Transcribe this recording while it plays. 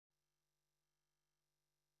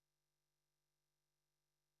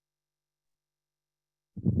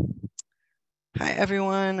Hi,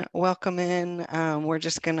 everyone. Welcome in. We're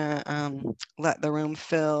just going to let the room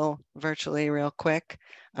fill virtually real quick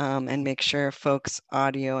and make sure folks'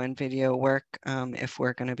 audio and video work if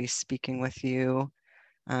we're going to be speaking with you.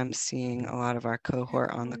 I'm seeing a lot of our cohort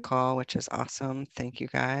on the call, which is awesome. Thank you,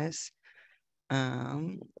 guys.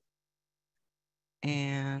 And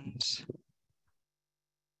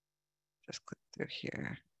just click through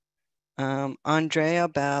here. Andrea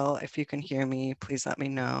Bell, if you can hear me, please let me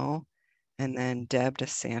know. And then Deb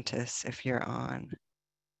DeSantis, if you're on,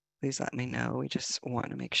 please let me know. We just want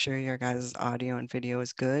to make sure your guys' audio and video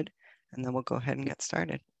is good, and then we'll go ahead and get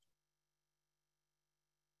started.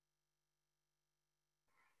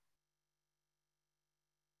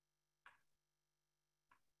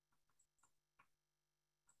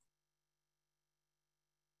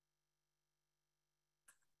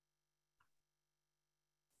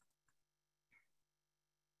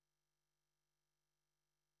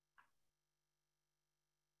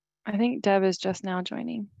 I think Deb is just now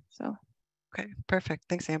joining, so. Okay, perfect.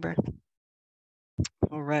 Thanks, Amber.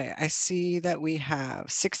 All right, I see that we have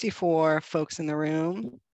 64 folks in the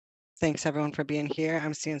room. Thanks everyone for being here.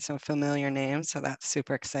 I'm seeing some familiar names, so that's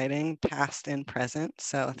super exciting, past and present.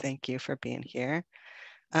 So thank you for being here.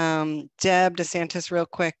 Deb DeSantis, real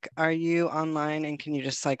quick, are you online and can you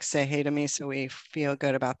just like say hey to me so we feel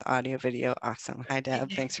good about the audio video? Awesome. Hi,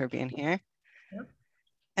 Deb. Thanks for being here. Yep.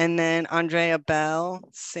 And then Andrea Bell,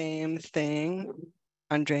 same thing.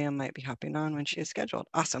 Andrea might be hopping on when she is scheduled.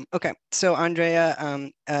 Awesome. Okay. So Andrea,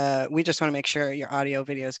 we just want to make sure your audio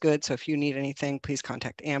video is good. So if you need anything, please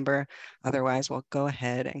contact Amber. Otherwise, we'll go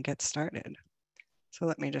ahead and get started. So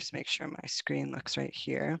let me just make sure my screen looks right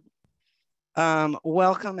here.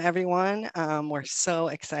 Welcome everyone. We're so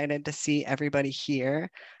excited to see everybody here.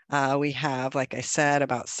 We have, like I said,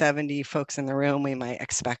 about 70 folks in the room. We might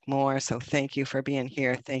expect more. So thank you for being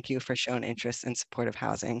here. Thank you for showing interest in supportive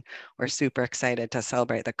housing. We're super excited to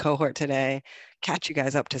celebrate the cohort today, catch you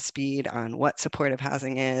guys up to speed on what supportive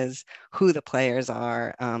housing is, who the players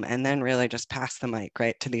are, and then really just pass the mic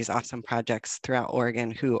right to these awesome projects throughout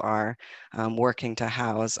Oregon who are working to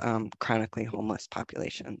house chronically homeless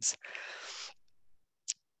populations.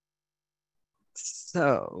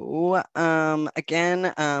 So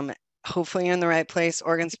again, hopefully you're in the right place.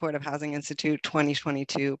 Oregon Supportive Housing Institute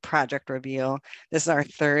 2022 project reveal. This is our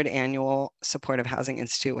third annual Supportive Housing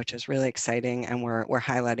Institute, which is really exciting. And we're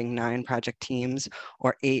highlighting 9 project teams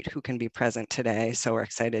or 8 who can be present today. So we're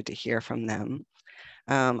excited to hear from them.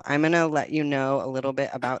 I'm going to let you know a little bit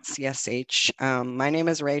about CSH. My name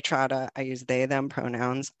is Ray Trotta. I use they, them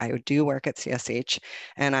pronouns. I do work at CSH,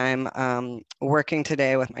 and I'm working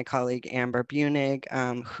today with my colleague Amber Bunig,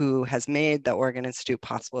 who has made the Oregon Institute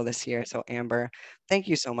possible this year. So Amber, thank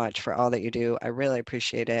you so much for all that you do. I really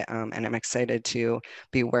appreciate it, and I'm excited to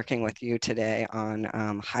be working with you today on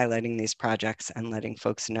highlighting these projects and letting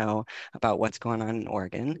folks know about what's going on in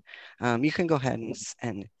Oregon. You can go ahead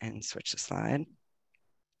and switch the slide.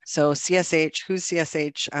 So CSH, who's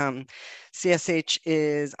CSH? CSH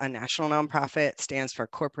is a national nonprofit, stands for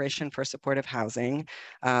Corporation for Supportive Housing.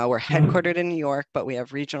 We're headquartered in New York, but we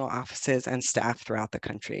have regional offices and staff throughout the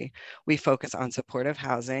country. We focus on supportive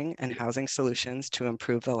housing and housing solutions to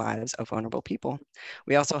improve the lives of vulnerable people.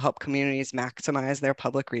 We also help communities maximize their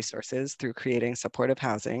public resources through creating supportive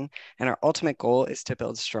housing, and our ultimate goal is to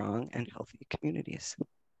build strong and healthy communities.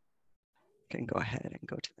 Can go ahead and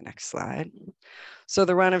go to the next slide. So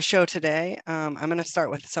the run of show today, I'm going to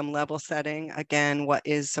start with some level setting. Again, what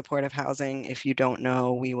is supportive housing? If you don't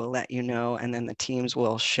know, we will let you know, and then the teams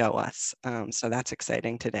will show us. So that's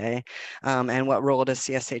exciting today. And what role does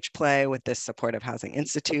CSH play with this Supportive Housing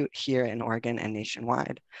Institute here in Oregon and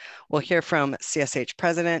nationwide? We'll hear from CSH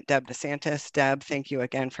President Deb DeSantis. Deb, thank you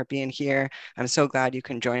again for being here. I'm so glad you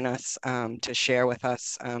can join us to share with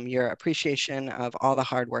us your appreciation of all the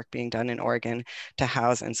hard work being done in Oregon to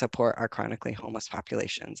house and support our chronically homeless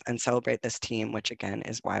populations and celebrate this team, which again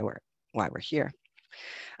is why we're here.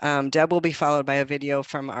 Deb will be followed by a video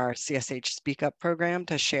from our CSH Speak Up program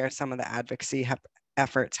to share some of the advocacy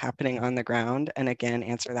efforts happening on the ground, and again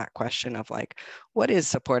answer that question of like, what is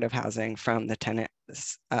supportive housing from the tenant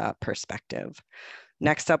perspective?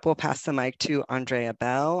 Next up, we'll pass the mic to Andrea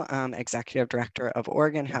Bell, Executive Director of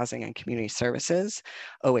Oregon Housing and Community Services,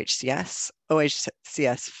 OHCS.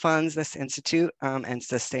 OHCS funds this institute and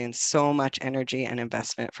sustains so much energy and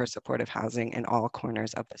investment for supportive housing in all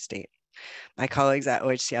corners of the state. My colleagues at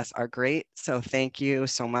OHCS are great, so thank you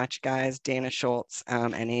so much, guys. Dana Schultz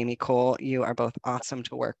and Amy Cole, you are both awesome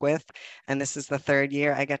to work with. And this is the third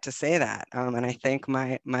year I get to say that. And I think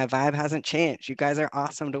my vibe hasn't changed. You guys are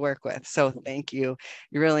awesome to work with. So thank you.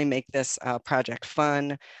 You really make this project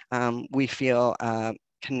fun. We feel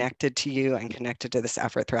connected to you and connected to this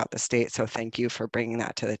effort throughout the state. So thank you for bringing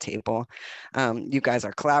that to the table. You guys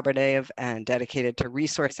are collaborative and dedicated to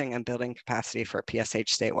resourcing and building capacity for PSH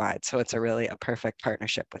statewide. So it's really a perfect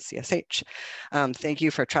partnership with CSH. Thank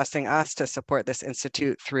you for trusting us to support this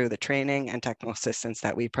institute through the training and technical assistance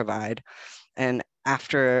that we provide. And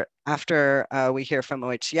after we hear from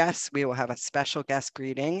OHCS, we will have a special guest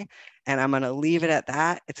greeting, and I'm going to leave it at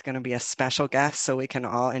that. It's going to be a special guest so we can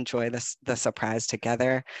all enjoy the surprise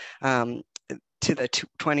together. To the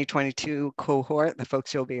 2022 cohort, the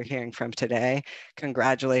folks you'll be hearing from today,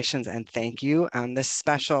 congratulations and thank you. This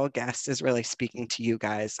special guest is really speaking to you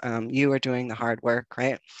guys. You are doing the hard work,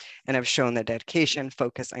 right? And have shown the dedication,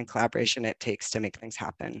 focus, and collaboration it takes to make things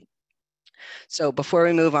happen. So before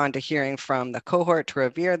we move on to hearing from the cohort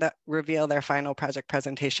to reveal their final project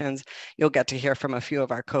presentations, you'll get to hear from a few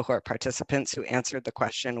of our cohort participants who answered the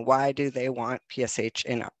question, why do they want PSH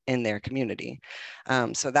in their community?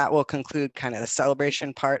 So that will conclude kind of the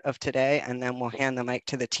celebration part of today, and then we'll hand the mic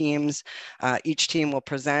to the teams. Each team will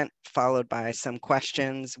present, followed by some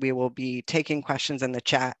questions. We will be taking questions in the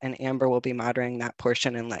chat, and Amber will be moderating that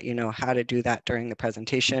portion and let you know how to do that during the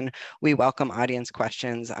presentation. We welcome audience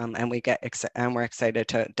questions, and we're excited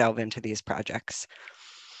to delve into these projects.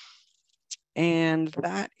 And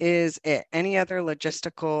that is it. Any other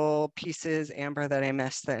logistical pieces, Amber, that I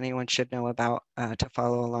missed that anyone should know about to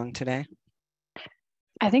follow along today?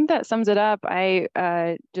 I think that sums it up. I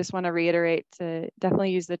just want to reiterate to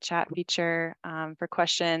definitely use the chat feature for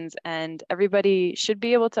questions, and everybody should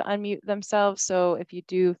be able to unmute themselves. So if you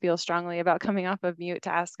do feel strongly about coming off of mute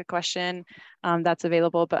to ask a question, that's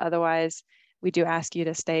available. But otherwise, we do ask you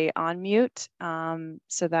to stay on mute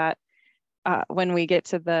so that when we get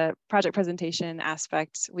to the project presentation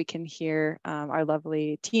aspects, we can hear our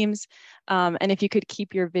lovely teams. And if you could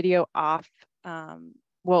keep your video off,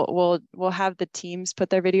 we'll have the teams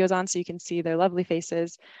put their videos on so you can see their lovely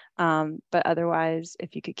faces. But otherwise,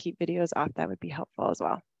 if you could keep videos off, that would be helpful as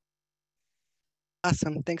well.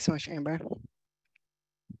 Awesome. Thanks so much, Amber.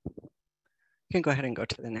 You can go ahead and go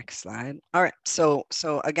to the next slide. All right, so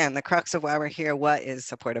again, the crux of why we're here, what is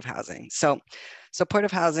supportive housing? So supportive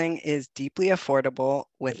housing is deeply affordable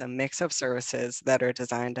with a mix of services that are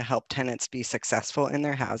designed to help tenants be successful in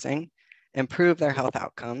their housing, improve their health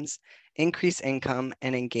outcomes, increase income,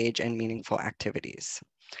 and engage in meaningful activities.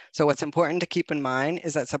 So what's important to keep in mind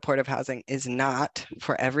is that supportive housing is not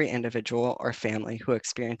for every individual or family who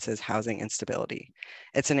experiences housing instability.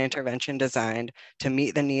 It's an intervention designed to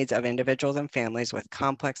meet the needs of individuals and families with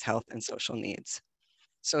complex health and social needs.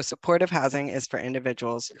 So supportive housing is for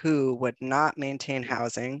individuals who would not maintain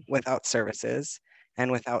housing without services,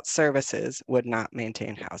 and without services would not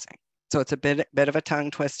maintain housing. So it's a bit of a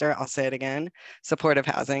tongue twister. I'll say it again. Supportive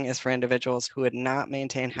housing is for individuals who would not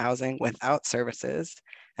maintain housing without services,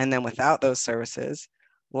 and then without those services,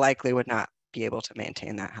 likely would not be able to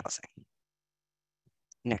maintain that housing.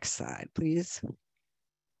 Next slide, please.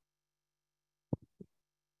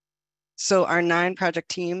 So our 9 project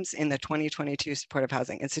teams in the 2022 Supportive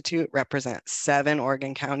Housing Institute represent 7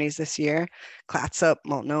 Oregon counties this year: Clatsop,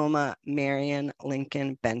 Multnomah, Marion,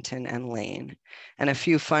 Lincoln, Benton, and Lane. And a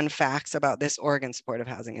few fun facts about this Oregon Supportive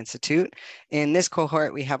Housing Institute. In this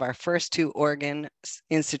cohort, we have our first 2 Oregon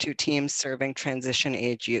Institute teams serving transition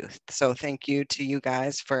age youth. So thank you to you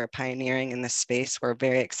guys for pioneering in this space. We're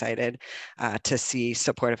very excited to see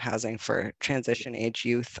supportive housing for transition age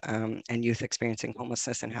youth and youth experiencing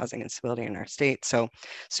homelessness and housing instability in our state. So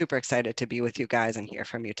super excited to be with you guys and hear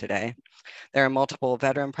from you today. There are multiple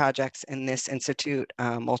veteran projects in this institute,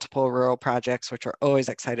 multiple rural projects, which we're always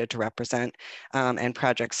excited to represent, and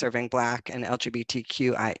projects serving Black and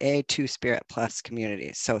LGBTQIA Two-Spirit Plus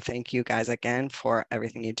communities. So thank you guys again for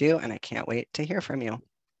everything you do, and I can't wait to hear from you.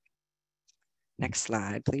 Next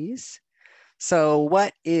slide, please. So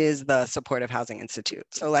what is the Supportive Housing Institute?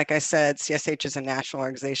 So like I said, CSH is a national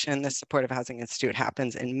organization. The Supportive Housing Institute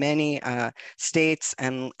happens in many states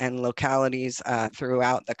and localities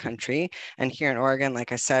throughout the country. And here in Oregon,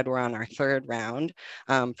 like I said, we're on our 3rd round.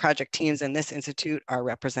 Project teams in this institute are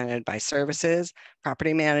represented by services,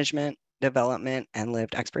 property management, development, and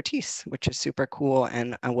lived expertise, which is super cool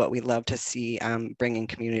and what we love to see bringing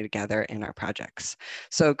community together in our projects.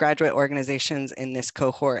 So graduate organizations in this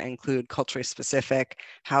cohort include culturally specific,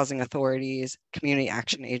 housing authorities, community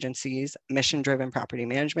action agencies, mission-driven property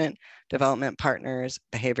management, development partners,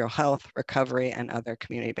 behavioral health, recovery, and other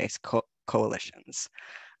community-based coalitions.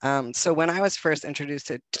 So when I was first introduced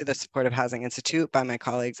to the Supportive Housing Institute by my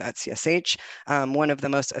colleagues at CSH, one of the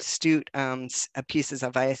most astute pieces of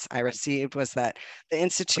advice I received was that the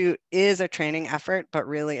Institute is a training effort, but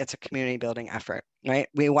really it's a community building effort, right?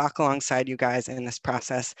 We walk alongside you guys in this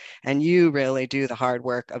process, and you really do the hard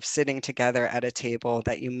work of sitting together at a table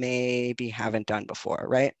that you maybe haven't done before,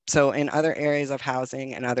 right? So in other areas of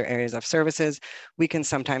housing and other areas of services, we can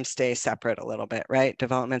sometimes stay separate a little bit, right?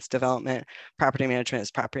 Development's development, property management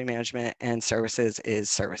is property management, and services is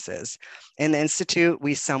services. In the Institute,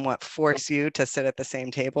 we somewhat force you to sit at the same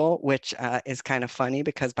table, which is kind of funny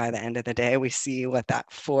because by the end of the day, we see what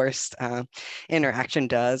that forced interaction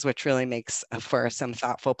does, which really makes for some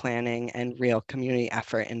thoughtful planning and real community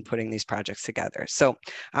effort in putting these projects together. So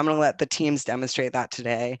I'm going to let the teams demonstrate that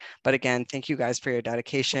today. But again, thank you guys for your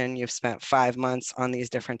dedication. You've spent 5 months on these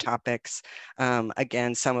different topics.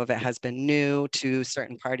 Again, some of it has been new to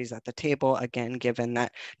certain parties at the table, again, given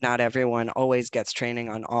that not everyone always gets training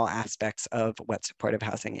on all aspects of what supportive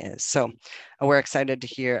housing is. So we're excited to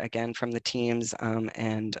hear again from the teams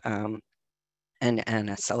and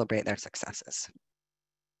celebrate their successes.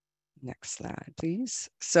 Next slide, please.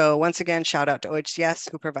 So once again, shout out to OHCS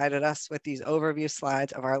who provided us with these overview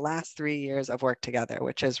slides of our last 3 years of work together,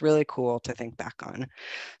 which is really cool to think back on.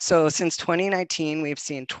 So since 2019, we've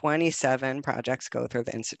seen 27 projects go through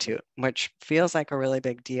the Institute, which feels like a really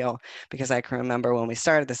big deal because I can remember when we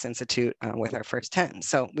started this Institute with our first 10.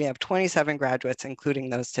 So we have 27 graduates, including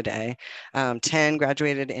those today. 10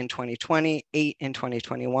 graduated in 2020, 8 in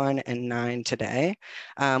 2021, and 9 today.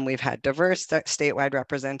 We've had diverse statewide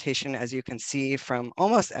representation, as you can see, from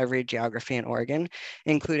almost every geography in Oregon,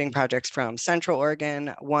 including projects from Central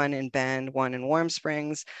Oregon, 1 in Bend, 1 in Warm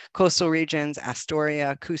Springs, coastal regions,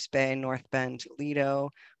 Astoria, Coos Bay, North Bend, Toledo,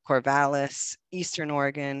 Corvallis, Eastern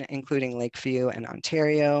Oregon, including Lakeview and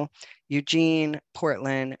Ontario, Eugene,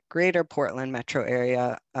 Portland, Greater Portland metro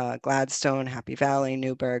area, Gladstone, Happy Valley,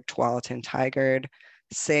 Newburgh, Tualatin, Tigard,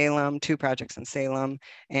 Salem, 2 projects in Salem,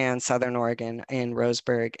 and Southern Oregon in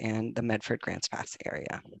Roseburg and the Medford Grants Pass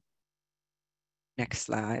area. Next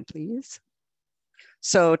slide, please.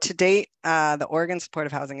 So to date, the Oregon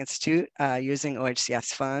Supportive Housing Institute, using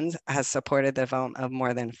OHCS funds, has supported the development of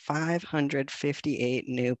more than 558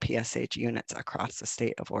 new PSH units across the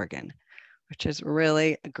state of Oregon, which is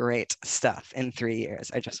really great stuff in 3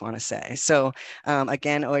 years, I just want to say. So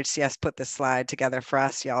again, OHCS put this slide together for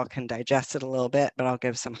us. Y'all can digest it a little bit, but I'll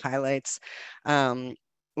give some highlights.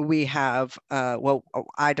 We have, well,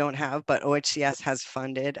 I don't have, but OHCS has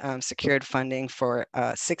funded, secured funding for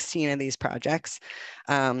 16 of these projects,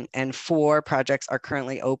 and 4 projects are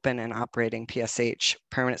currently open and operating PSH,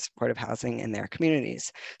 permanent supportive housing, in their communities.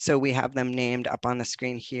 So we have them named up on the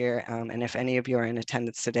screen here, and if any of you are in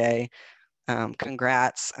attendance today,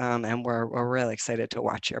 congrats, and we're really excited to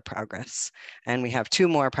watch your progress. And we have 2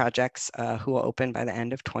 more projects who will open by the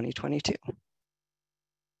end of 2022.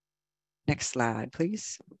 Next slide,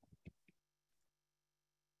 please.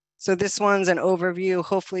 So this one's an overview.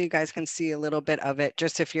 Hopefully you guys can see a little bit of it.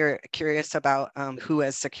 Just if you're curious about who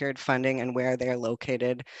has secured funding and where they're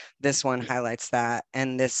located, this one highlights that.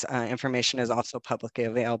 And this information is also publicly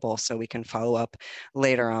available, so we can follow up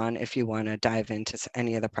later on if you want to dive into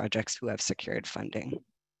any of the projects who have secured funding.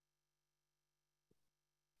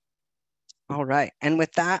 All right, and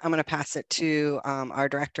with that, I'm going to pass it to our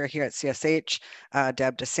director here at CSH,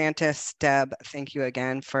 Deb DeSantis. Deb, thank you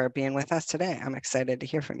again for being with us today. I'm excited to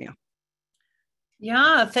hear from you.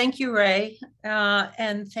 Yeah, thank you, Ray.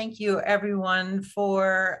 And thank you everyone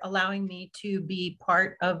for allowing me to be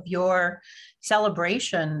part of your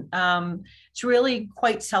celebration. It's really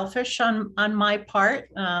quite selfish on my part.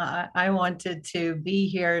 I wanted to be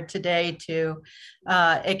here today to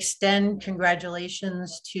extend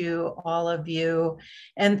congratulations to all of you.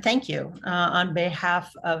 And thank you on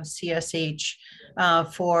behalf of CSH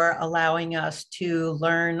for allowing us to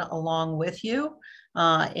learn along with you.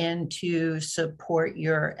 And to support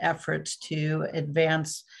your efforts to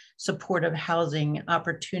advance supportive housing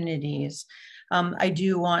opportunities. I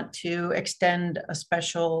do want to extend a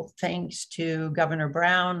special thanks to Governor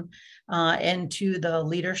Brown and to the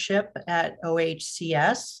leadership at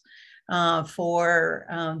OHCS for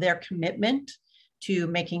their commitment to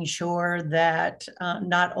making sure that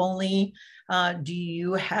not only Do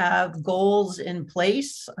you have goals in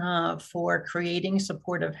place for creating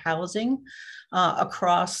supportive housing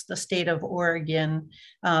across the state of Oregon,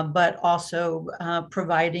 but also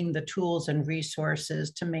providing the tools and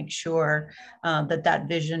resources to make sure that that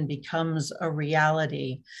vision becomes a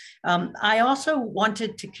reality? I also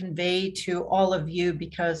wanted to convey to all of you,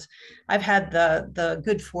 because I've had the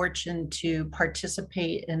good fortune to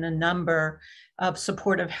participate in a number of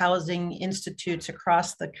supportive housing institutes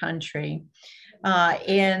across the country. I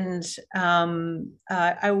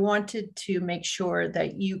wanted to make sure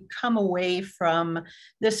that you come away from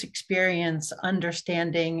this experience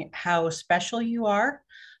understanding how special you are,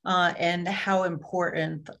 and how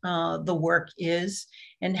important the work is,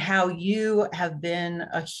 and how you have been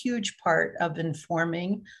a huge part of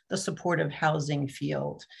informing the supportive housing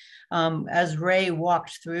field. As Ray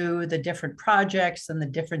walked through the different projects and the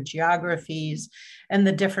different geographies and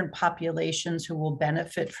the different populations who will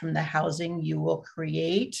benefit from the housing you will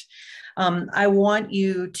create, I want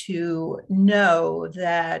you to know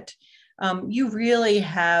that you really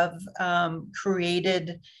have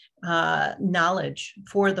created knowledge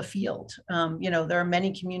for the field. There are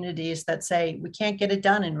many communities that say we can't get it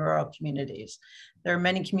done in rural communities. There are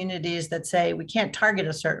many communities that say we can't target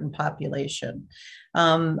a certain population.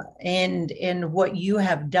 And what you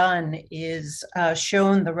have done is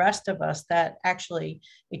shown the rest of us that actually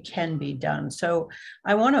it can be done. So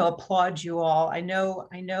I want to applaud you all. I know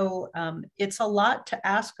it's a lot to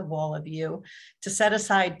ask of all of you to set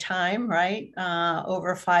aside time, right?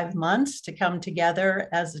 Over 5 months to come together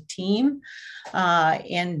as a team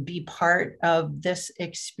and be part of this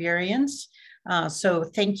experience. So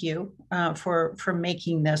thank you for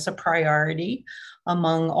making this a priority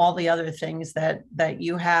among all the other things that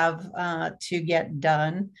you have to get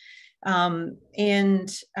done. I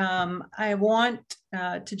want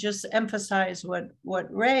to just emphasize what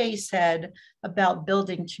Ray said about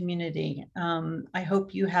building community. I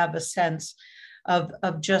hope you have a sense of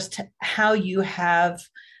just how you have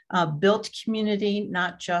built community,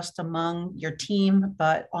 not just among your team,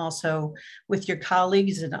 but also with your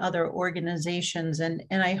colleagues and other organizations. And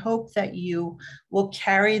I hope that you will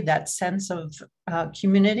carry that sense of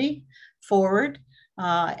community forward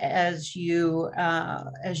as you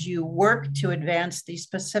work to advance these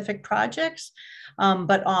specific projects,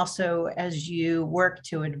 but also as you work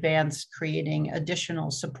to advance creating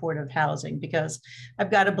additional supportive housing, because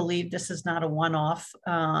I've got to believe this is not a one-off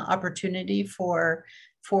opportunity for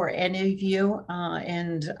any of you.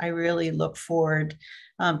 And I really look forward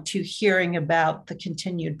to hearing about the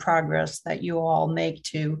continued progress that you all make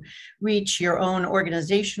to reach your own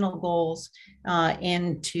organizational goals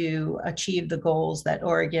and to achieve the goals that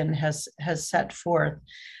Oregon has set forth.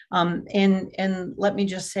 And let me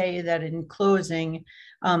just say that in closing,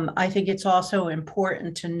 I think it's also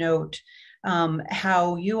important to note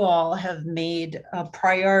how you all have made a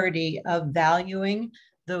priority of valuing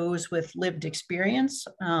those with lived experience,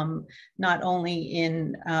 not only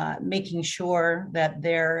in making sure that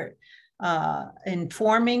they're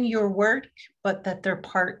informing your work, but that they're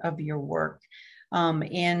part of your work.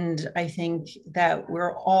 And I think that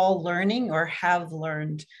we're all learning or have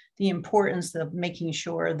learned the importance of making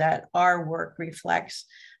sure that our work reflects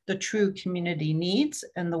the true community needs,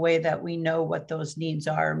 and the way that we know what those needs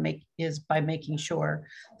are is by making sure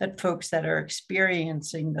that folks that are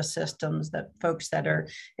experiencing the systems, that folks that are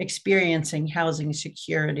experiencing housing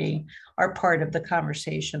security are part of the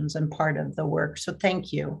conversations and part of the work. So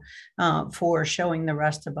thank you for showing the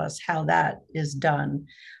rest of us how that is done.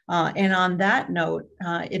 And on that note,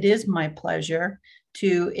 it is my pleasure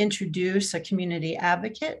to introduce a community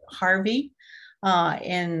advocate, Harvey.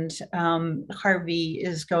 Harvey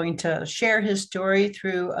is going to share his story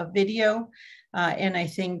through a video. And I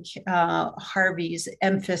think Harvey's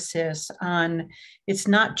emphasis on it's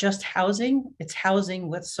not just housing, it's housing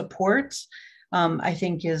with supports, I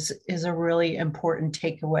think is a really important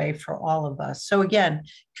takeaway for all of us. So again,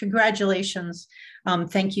 congratulations.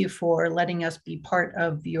 Thank you for letting us be part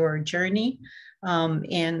of your journey.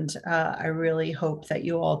 I really hope that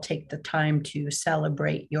you all take the time to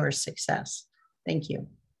celebrate your success. Thank you.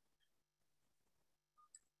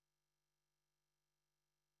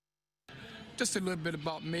 Just a little bit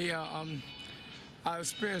about me. I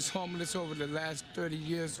experienced homelessness over the last 30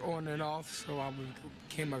 years on and off, so I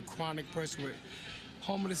became a chronic person with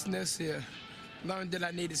homelessness. Learned that I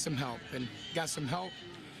needed some help and got some help.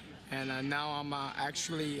 And now I'm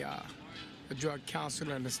actually a drug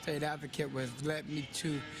counselor and a state advocate, which led me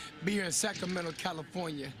to be here in Sacramento,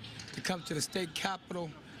 California, to come to the state capitol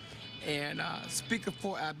and speak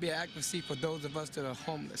for be advocacy for those of us that are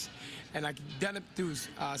homeless. And I done it through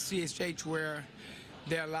CHH, where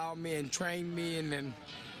they allowed me and trained me and then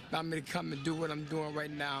allowed me to come and do what I'm doing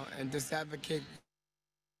right now and just advocate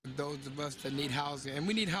those of us that need housing. And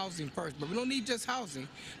we need housing first, but we don't need just housing,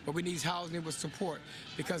 but we need housing with support.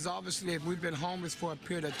 Because obviously if we've been homeless for a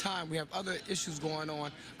period of time, we have other issues going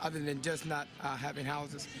on other than just not having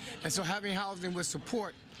houses. And so having housing with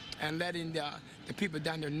support and letting the people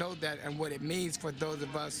down there know that and what it means for those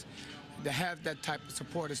of us to have that type of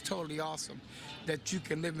support is totally awesome. That you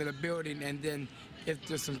can live in a building and then if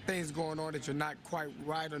there's some things going on that you're not quite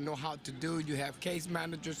right or know how to do, you have case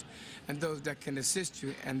managers and those that can assist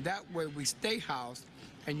you. And that way we stay housed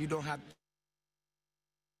and you don't have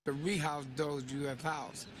to rehouse those you have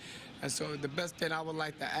housed. And so the best thing I would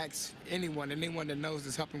like to ask anyone that knows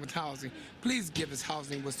is helping with housing, please give us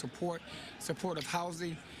housing with support, supportive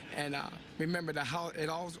housing. And remember that it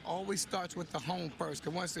always starts with the home first.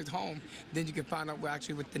 Because once it's home, then you can find out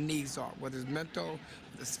what the needs are, whether it's mental, whether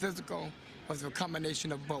it's physical, or it's a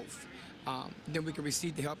combination of both. Then we can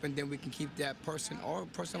receive the help and then we can keep that person or a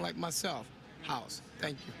person like myself housed.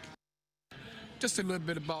 Thank you. Just a little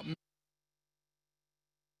bit about me.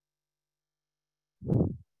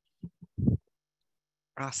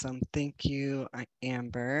 Awesome. Thank you,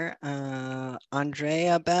 Amber.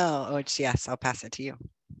 Andrea Bell, OHCS, I'll pass it to you.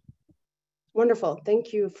 Wonderful.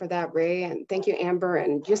 Thank you for that, Ray. And thank you, Amber.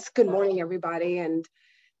 And just good morning, everybody. And,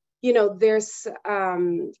 you know,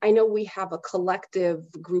 I know we have a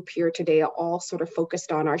collective group here today, all sort of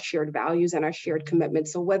focused on our shared values and our shared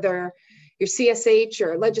commitments. So whether you're CSH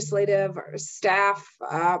or legislative or staff,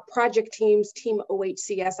 project teams, team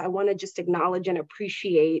OHCS, I want to just acknowledge and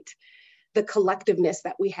appreciate the collectiveness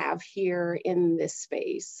that we have here in this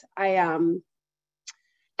space.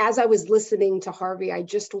 As I was listening to Harvey, I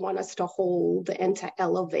just want us to hold and to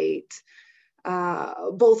elevate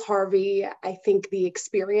both Harvey, I think the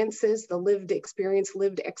experiences, the lived experience,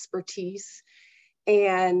 lived expertise,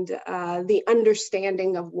 and the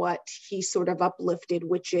understanding of what he sort of uplifted,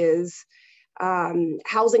 which is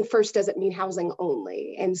housing first doesn't mean housing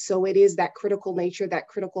only. And so it is that critical nature, that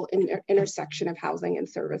critical intersection of housing and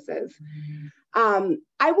services.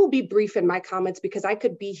 I will be brief in my comments because I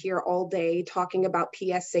could be here all day talking about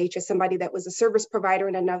PSH as somebody that was a service provider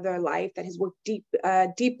in another life that has worked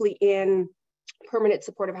deeply in permanent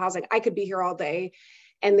supportive housing. I could be here all day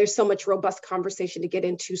and there's so much robust conversation to get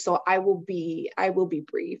into. So I will be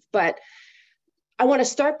brief, but I want to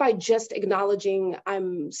start by just acknowledging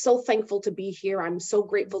I'm so thankful to be here. I'm so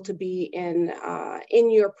grateful to be in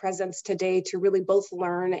your presence today to really both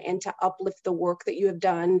learn and to uplift the work that you have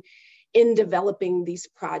done in developing these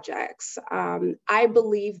projects. I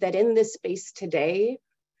believe that in this space today,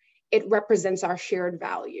 it represents our shared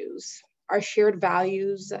values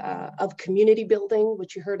of community building,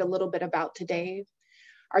 which you heard a little bit about today,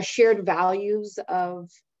 our shared values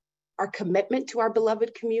of our commitment to our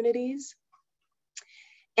beloved communities,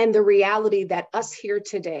 and the reality that us here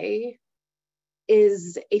today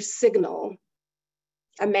is a signal,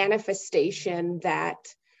 a manifestation that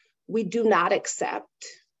we do not accept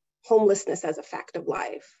homelessness as a fact of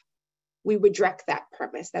life. We reject that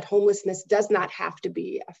premise that homelessness does not have to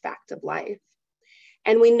be a fact of life.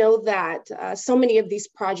 And we know that so many of these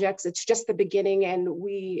projects, it's just the beginning, and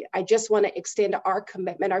I just want to extend our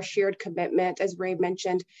commitment, our shared commitment, as Ray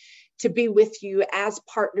mentioned, to be with you as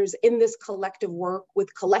partners in this collective work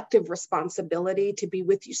with collective responsibility to be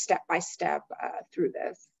with you step by step through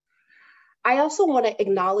this. I also want to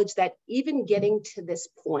acknowledge that even getting to this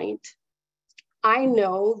point, I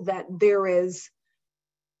know that there is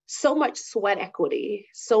so much sweat equity,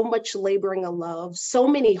 so much laboring of love, so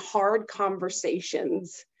many hard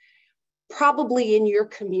conversations, probably in your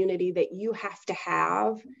community that you have to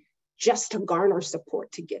have just to garner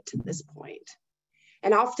support to get to this point.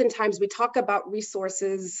 And oftentimes we talk about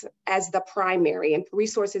resources as the primary, and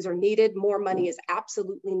resources are needed. More money is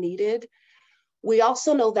absolutely needed. We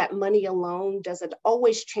also know that money alone doesn't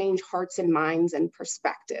always change hearts and minds and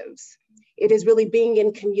perspectives. It is really being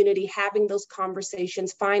in community, having those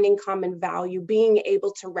conversations, finding common value, being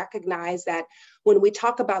able to recognize that when we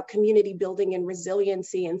talk about community building and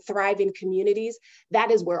resiliency and thriving communities, that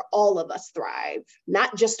is where all of us thrive,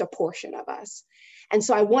 not just a portion of us. And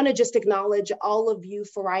so I want to just acknowledge all of you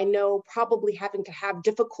for, I know, probably having to have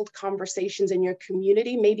difficult conversations in your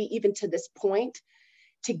community, maybe even to this point,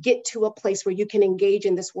 to get to a place where you can engage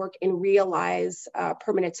in this work and realize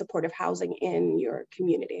permanent supportive housing in your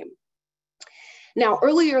community. Now,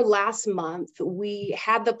 earlier last month, we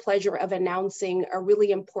had the pleasure of announcing a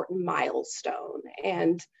really important milestone.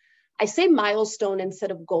 And I say milestone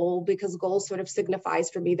instead of goal because goal sort of signifies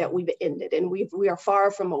for me that we've ended and we are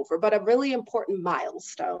far from over, but a really important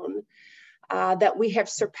milestone. that we have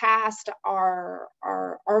surpassed our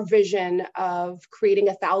vision of creating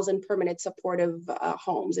 1,000 permanent supportive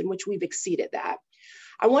homes, in which we've exceeded that.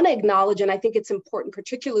 I want to acknowledge, and I think it's important,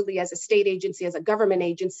 particularly as a state agency, as a government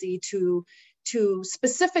agency, to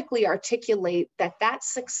specifically articulate that that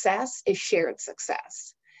success is shared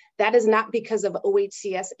success. That is not because of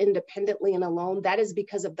OHCS independently and alone. That is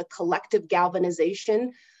because of the collective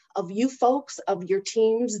galvanization of you folks, of your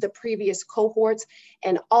teams, the previous cohorts,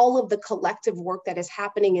 and all of the collective work that is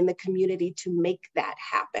happening in the community to make that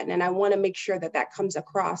happen. And I want to make sure that that comes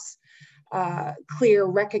across clear,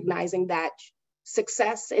 recognizing that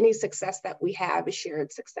success, any success that we have is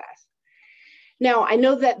shared success. Now, I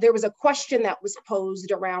know that there was a question that was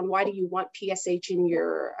posed around why do you want PSH in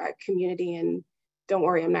your community? And don't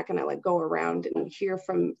worry, I'm not going to go around and hear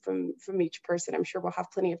from each person. I'm sure we'll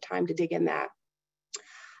have plenty of time to dig in that.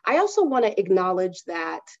 I also want to acknowledge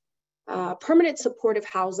that permanent supportive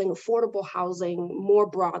housing, affordable housing more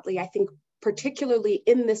broadly, I think particularly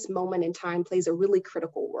in this moment in time, plays a really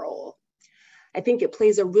critical role. I think it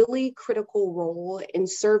plays a really critical role in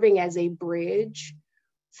serving as a bridge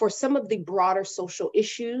for some of the broader social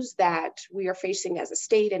issues that we are facing as a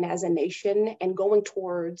state and as a nation, and going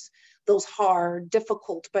towards those hard,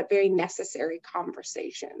 difficult, but very necessary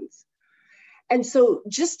conversations. And so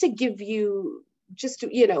just to give you,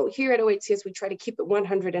 here at OHCS, we try to keep it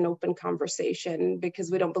 100 an open conversation because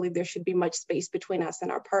we don't believe there should be much space between us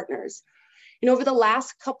and our partners. Over the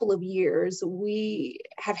last couple of years, we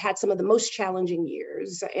have had some of the most challenging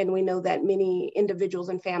years, and we know that many individuals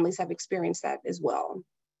and families have experienced that as well.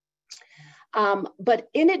 But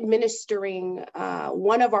in administering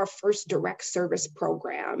one of our first direct service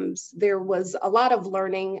programs, there was a lot of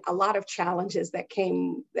learning, a lot of challenges that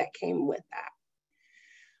came with that.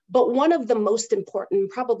 But one of the most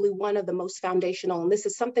important, probably one of the most foundational, and this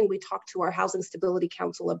is something we talk to our Housing Stability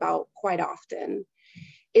Council about quite often,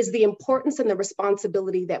 is the importance and the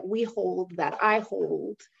responsibility that we hold, that I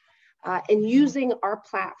hold, in using our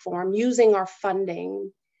platform, using our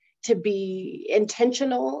funding to be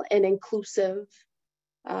intentional and inclusive,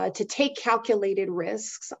 to take calculated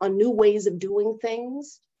risks on new ways of doing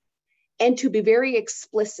things, and to be very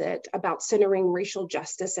explicit about centering racial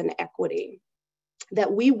justice and equity.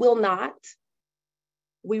 That we will not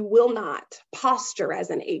posture as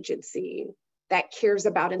an agency that cares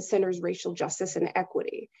about and centers racial justice and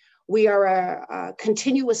equity. We are a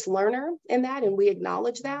continuous learner in that, and we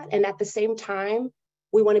acknowledge that. And at the same time,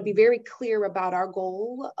 we want to be very clear about our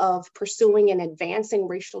goal of pursuing and advancing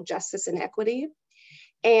racial justice and equity.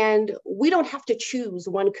 And we don't have to choose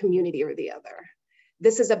one community or the other.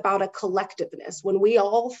 This is about a collectiveness. When we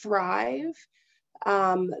all thrive,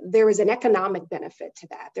 there is an economic benefit to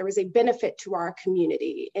that. There is a benefit to our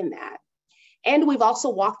community in that. And we've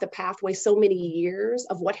also walked the pathway so many years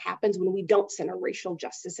of what happens when we don't center racial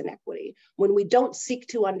justice and equity, when we don't seek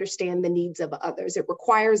to understand the needs of others. It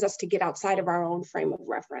requires us to get outside of our own frame of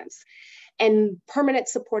reference. And permanent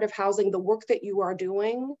supportive housing, the work that you are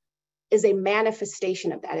doing, is a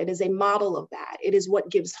manifestation of that. It is a model of that. It is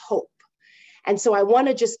what gives hope. And so I want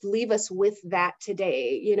to just leave us with that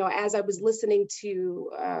today. As I was listening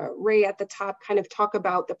to Ray at the top kind of talk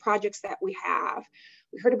about the projects that we have,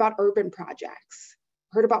 we heard about urban projects,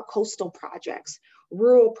 heard about coastal projects,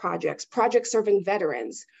 rural projects, projects serving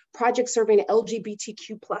veterans, projects serving the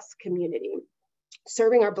LGBTQ+ community,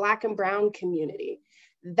 serving our Black and Brown community.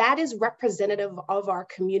 That is representative of our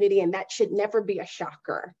community, and that should never be a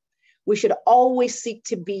shocker. We should always seek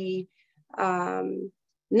to be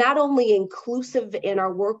not only inclusive in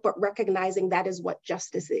our work, but recognizing that is what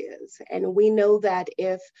justice is. And we know that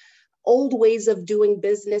if old ways of doing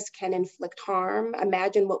business can inflict harm,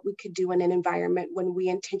 imagine what we could do in an environment when we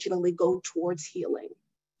intentionally go towards healing.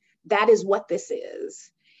 That is what this is.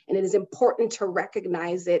 And it is important to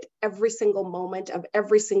recognize it every single moment of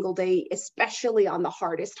every single day, especially on the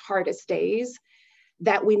hardest days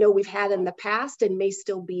that we know we've had in the past and may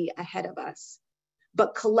still be ahead of us.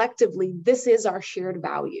 But collectively, this is our shared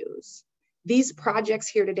values. These projects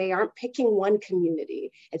here today aren't picking one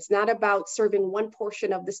community. It's not about serving one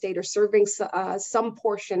portion of the state or serving some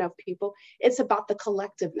portion of people. It's about the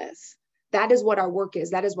collectiveness. That is what our work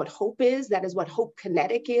is. That is what hope is. That is what Hope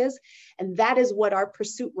Kinetic is. And that is what our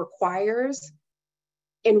pursuit requires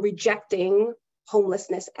in rejecting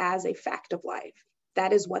homelessness as a fact of life.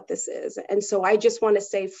 That is what this is. And so I just want to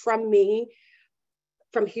say from me,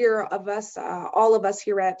 from here of us, all of us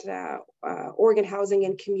here at Oregon Housing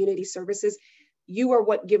and Community Services, you are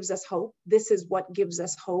what gives us hope. This is what gives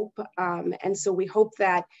us hope. And so we hope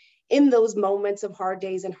that in those moments of hard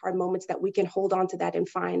days and hard moments that we can hold on to that and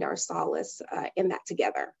find our solace in that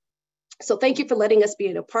together. So thank you for letting us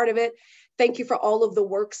be a part of it. Thank you for all of the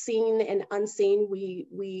work seen and unseen.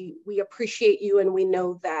 We appreciate you, and we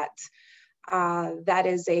know that that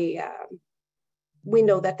is a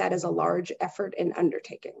large effort and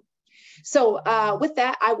undertaking. So with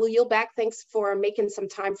that, I will yield back. Thanks for making some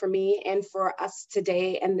time for me and for us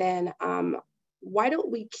today. And then why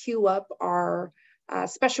don't we queue up our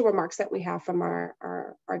special remarks that we have from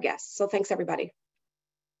our guests. So thanks, everybody.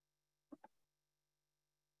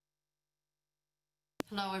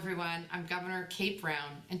 Hello, everyone. I'm Governor Kate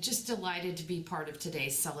Brown, and just delighted to be part of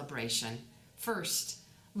today's celebration. First,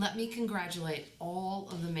 let me congratulate all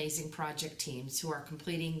of the amazing project teams who are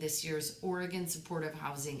completing this year's Oregon Supportive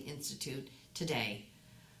Housing Institute today.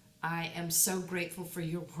 I am so grateful for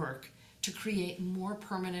your work to create more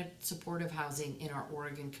permanent supportive housing in our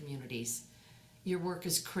Oregon communities. Your work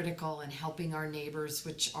is critical in helping our neighbors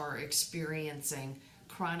which are experiencing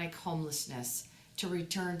chronic homelessness to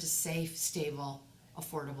return to safe, stable,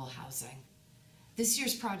 affordable housing. This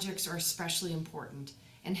year's projects are especially important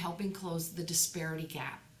in helping close the disparity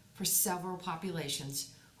gap for several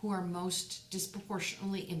populations who are most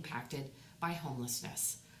disproportionately impacted by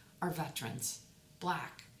homelessness: our veterans,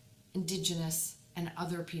 Black, Indigenous, and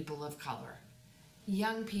other people of color,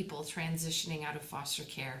 young people transitioning out of foster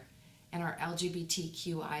care, and our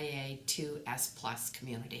LGBTQIA2S+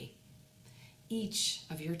 community. Each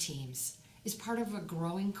of your teams is part of a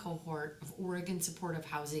growing cohort of Oregon Supportive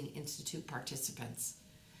Housing Institute participants.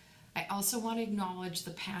 I also want to acknowledge the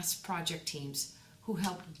past project teams who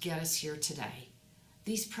helped get us here today.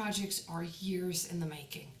 These projects are years in the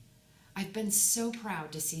making. I've been so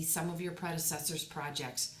proud to see some of your predecessors'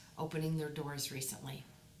 projects opening their doors recently.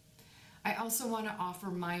 I also want to offer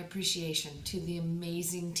my appreciation to the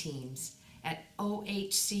amazing teams at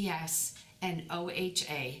OHCS and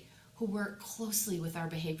OHA who work closely with our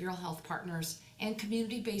behavioral health partners and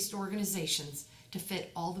community-based organizations to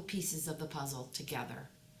fit all the pieces of the puzzle together.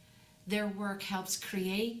 Their work helps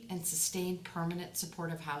create and sustain permanent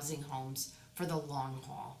supportive housing homes for the long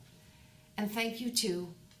haul. And thank you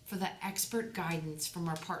too for the expert guidance from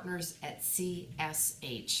our partners at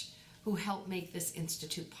CSH who help make this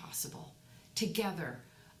institute possible. Together,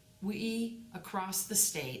 we across the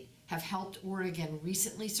state have helped Oregon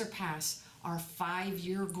recently surpass our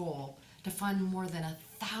 5-year goal to fund more than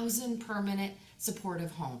 1,000 permanent supportive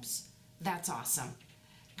homes. That's awesome.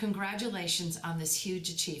 Congratulations on this huge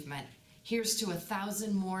achievement. Here's to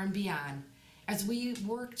 1,000 more and beyond as we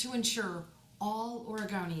work to ensure all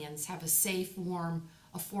Oregonians have a safe, warm,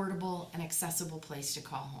 affordable, and accessible place to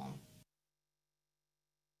call home.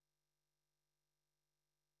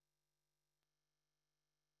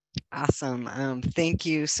 Awesome. Thank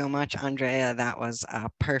you so much, Andrea. That was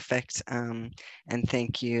perfect. And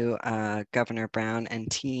thank you, Governor Brown and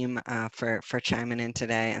team for chiming in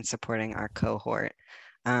today and supporting our cohort.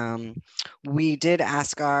 We did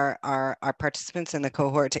ask our participants in the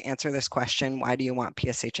cohort to answer this question: why do you want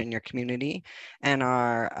PSH in your community? And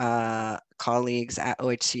our colleagues at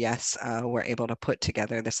OHCS were able to put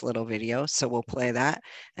together this little video. So we'll play that,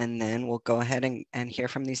 and then we'll go ahead and hear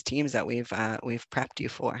from these teams that we've prepped you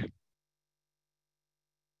for.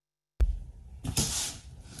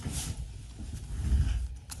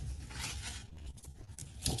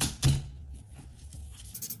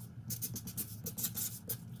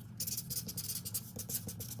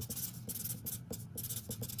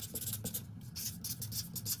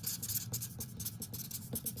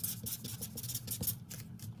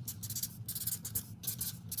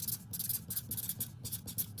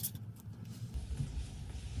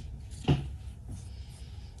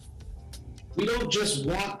 We don't just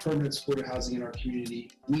want permanent supportive housing in our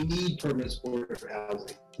community. We need permanent supportive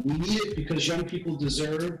housing. We need it because young people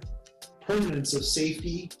deserve permanence of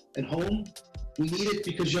safety and home. We need it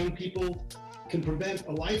because young people can prevent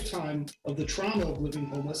a lifetime of the trauma of living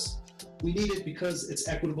homeless. We need it because it's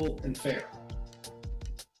equitable and fair.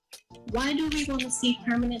 Why do we want to see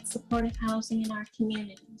permanent supportive housing in our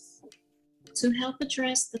communities? To help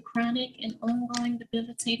address the chronic and ongoing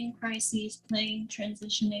debilitating crises plaguing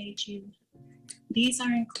transition age youth. These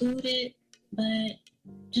are included, but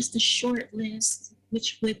just a short list,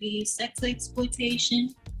 which would be sex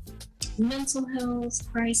exploitation, mental health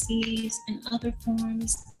crises, and other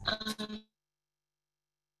forms of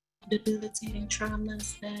debilitating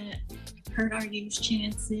traumas that hurt our youth's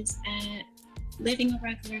chances at living a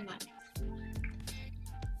regular life.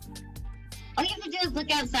 All you have to do is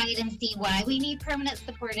look outside and see why we need permanent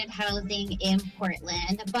supportive housing in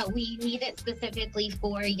Portland, but we need it specifically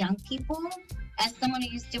for young people. As someone who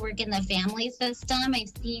used to work in the family system, I've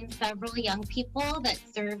seen several young people that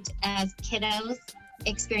served as kiddos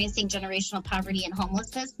experiencing generational poverty and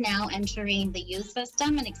homelessness now entering the youth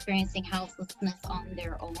system and experiencing houselessness on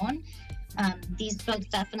their own. These folks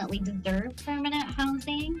definitely deserve permanent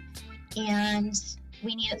housing, and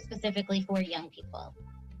we need it specifically for young people.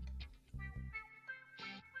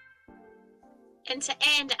 And to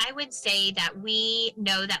end, I would say that we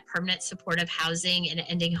know that permanent supportive housing and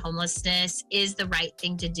ending homelessness is the right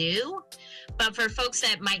thing to do. But for folks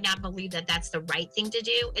that might not believe that that's the right thing to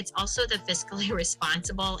do, it's also the fiscally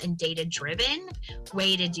responsible and data-driven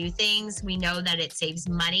way to do things. We know that it saves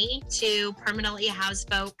money to permanently house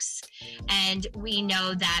folks, and we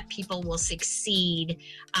know that people will succeed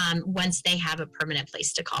once they have a permanent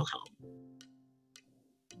place to call home.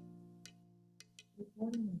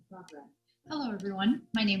 Hello, everyone.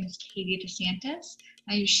 My name is Katie DeSantis.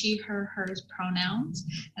 I use she, her, hers pronouns,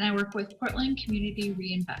 and I work with Portland Community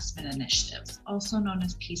Reinvestment Initiatives, also known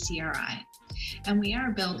as PCRI. And we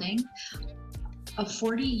are building a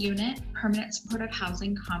 40-unit permanent supportive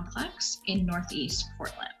housing complex in Northeast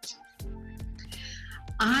Portland.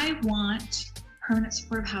 I want permanent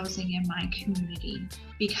supportive housing in my community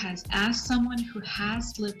because as someone who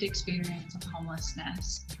has lived experience of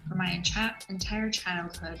homelessness for my entire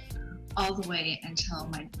childhood all the way until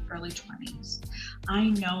my early 20s, I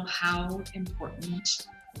know how important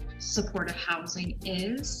supportive housing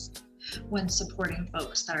is when supporting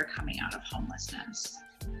folks that are coming out of homelessness.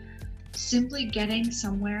 Simply getting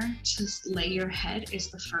somewhere to lay your head is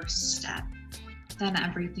the first step. Then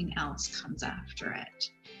everything else comes after it,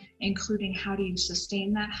 including how do you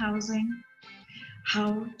sustain that housing?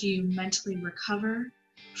 How do you mentally recover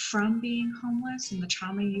from being homeless and the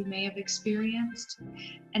trauma you may have experienced?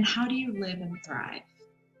 And how do you live and thrive?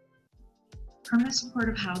 Permanent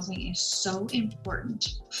supportive housing is so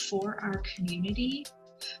important for our community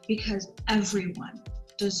because everyone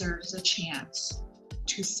deserves a chance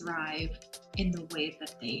to thrive in the way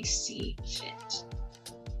that they see fit.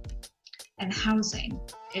 And housing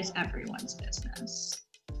is everyone's business.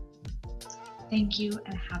 Thank you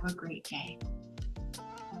and have a great day.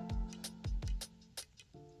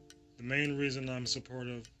 The main reason I'm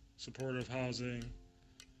supportive housing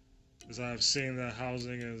is I've seen that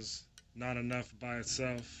housing is not enough by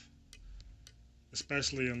itself,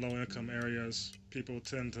 especially in low-income areas. People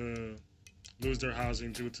tend to lose their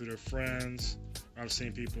housing due to their friends. I've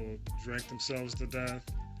seen people drink themselves to death,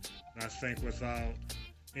 and I think without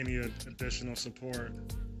any additional support,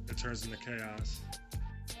 it turns into chaos.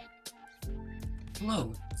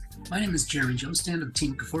 Hello, my name is Jeremy Jostand of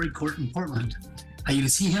Team Kafori Court in Portland. I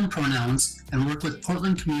use he, him pronouns and work with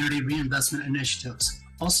Portland Community Reinvestment Initiatives,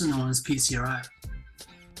 also known as PCRI.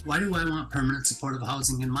 Why do I want permanent supportive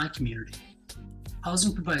housing in my community?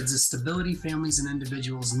 Housing provides the stability families and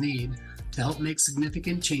individuals need to help make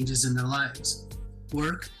significant changes in their lives.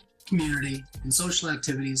 Work, community, and social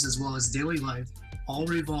activities, as well as daily life, all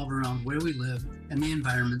revolve around where we live and the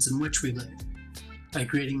environments in which we live. By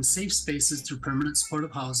creating safe spaces through permanent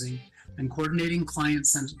supportive housing and coordinating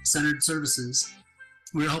client-centered services,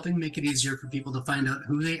 we're helping make it easier for people to find out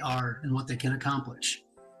who they are and what they can accomplish.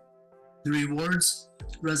 The rewards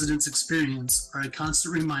residents experience are a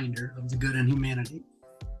constant reminder of the good in humanity.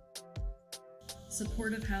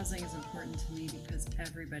 Supportive housing is important to me because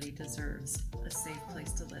everybody deserves a safe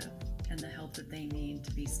place to live and the help that they need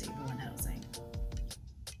to be stable in housing.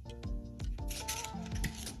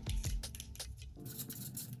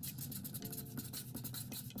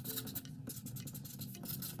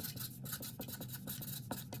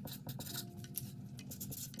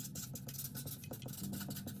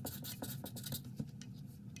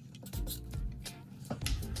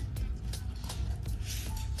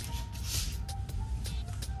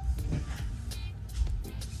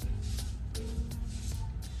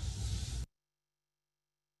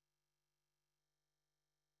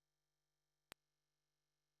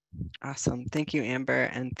 Awesome. Thank you, Amber.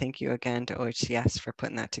 And thank you again to OHCS for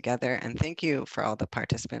putting that together. And thank you for all the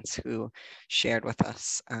participants who shared with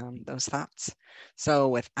us those thoughts. So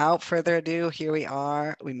without further ado, here we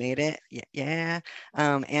are. We made it. Yeah.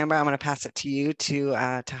 Amber, I'm going to pass it to you to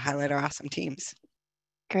highlight our awesome teams.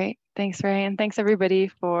 Great. Thanks, Ray. And thanks, everybody,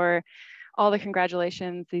 for all the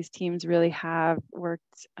congratulations. These teams really have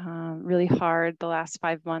worked really hard the last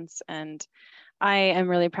 5 months, and I am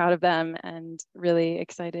really proud of them and really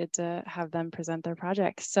excited to have them present their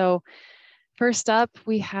projects. So first up,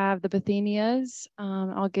 we have the Bethanias.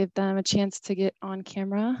 I'll give them a chance to get on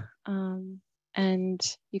camera, and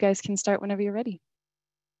you guys can start whenever you're ready.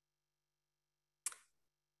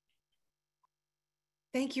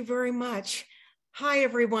 Thank you very much. Hi,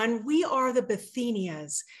 everyone. We are the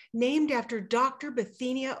Bethenias, named after Dr.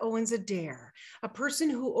 Bethenia Owens Adair, a person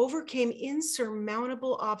who overcame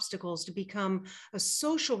insurmountable obstacles to become a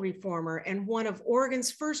social reformer and one of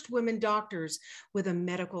Oregon's first women doctors with a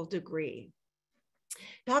medical degree.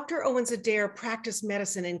 Dr. Owens Adair practiced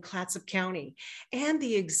medicine in Clatsop County and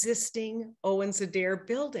the existing Owens Adair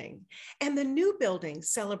building, and the new building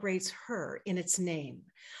celebrates her in its name.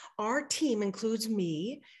 Our team includes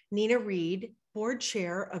me, Nina Reed, Board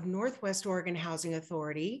Chair of Northwest Oregon Housing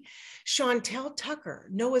Authority, Chantel Tucker,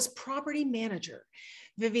 NOAA's Property Manager,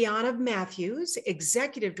 Viviana Matthews,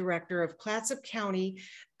 Executive Director of Clatsop County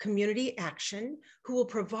Community Action, who will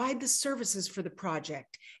provide the services for the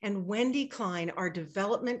project, and Wendy Klein, our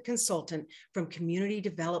Development Consultant from Community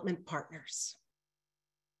Development Partners.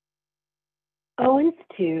 Owens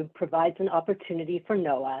 2 provides an opportunity for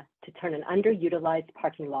NOAA to turn an underutilized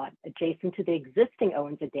parking lot adjacent to the existing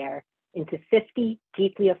Owens Adair into 50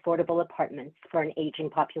 deeply affordable apartments for an aging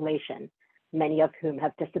population, many of whom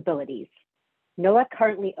have disabilities. NOAA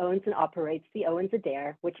currently owns and operates the Owens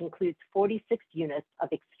Adair, which includes 46 units of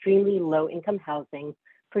extremely low-income housing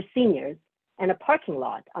for seniors and a parking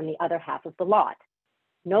lot on the other half of the lot.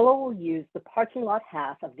 NOAA will use the parking lot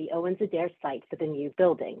half of the Owens Adair site for the new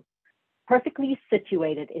building. Perfectly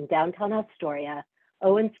situated in downtown Astoria,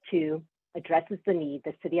 Owens 2 addresses the need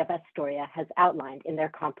the City of Astoria has outlined in their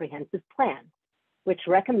comprehensive plan, which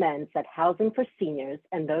recommends that housing for seniors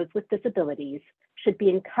and those with disabilities should be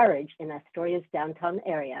encouraged in Astoria's downtown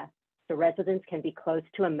area so residents can be close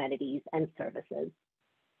to amenities and services.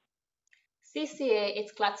 CCA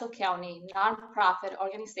is Clatsop County nonprofit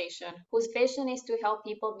organization whose vision is to help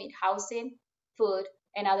people meet housing, food,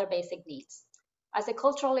 and other basic needs. As a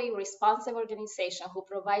culturally responsive organization who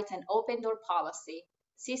provides an open door policy,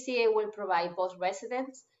 CCA will provide both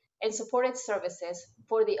residents and supported services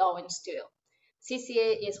for the Owens 2.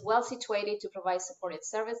 CCA is well situated to provide supported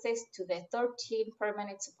services to the 13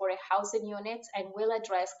 permanent supported housing units and will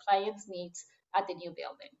address clients' needs at the new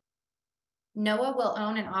building. NOAA will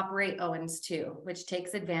own and operate Owens 2, which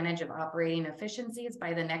takes advantage of operating efficiencies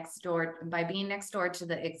by being next door to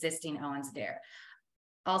the existing Owens Adair.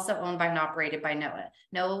 Also owned by and operated by NOAA.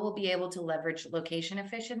 NOAA will be able to leverage location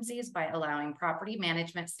efficiencies by allowing property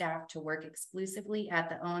management staff to work exclusively at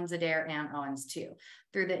the Owens Adair and Owens 2.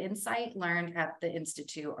 Through the insight learned at the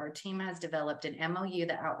Institute, our team has developed an MOU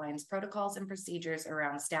that outlines protocols and procedures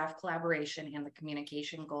around staff collaboration and the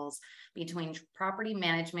communication goals between property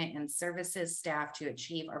management and services staff to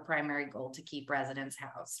achieve our primary goal to keep residents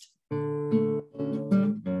housed.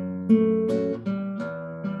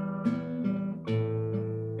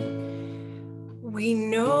 We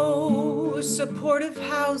know supportive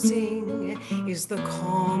housing is the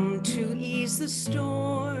calm to ease the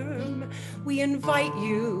storm. We invite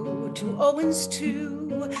you to Owens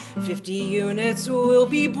 2. 50 units will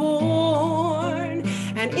be born.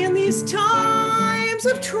 And in these times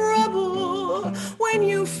of trouble, when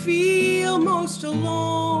you feel most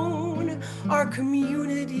alone, our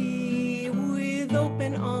community with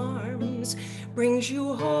open arms brings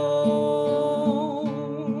you home.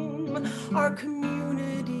 Our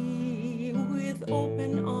community with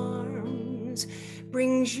open arms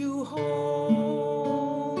brings you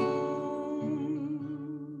home.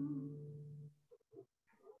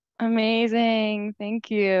 Amazing. Thank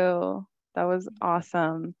you. That was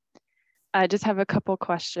awesome. I just have a couple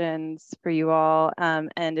questions for you all.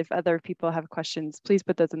 And if other people have questions, please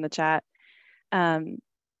put those in the chat.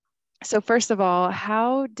 So first of all,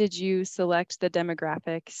 how did you select the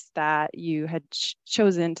demographics that you had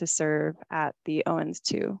chosen to serve at the Owens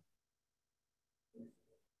 2?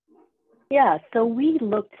 Yeah, so we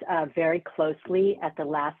looked very closely at the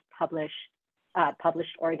last published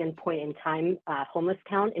Oregon point in time homeless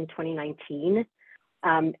count in 2019.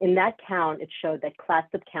 In that count, it showed that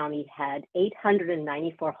Clatsop County had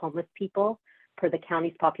 894 homeless people per the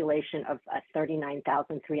county's population of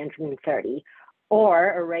 39,330.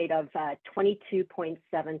 or a rate of 22.7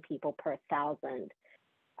 people per 1,000.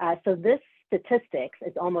 So this statistics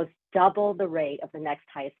is almost double the rate of the next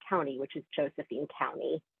highest county, which is Josephine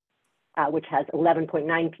County, which has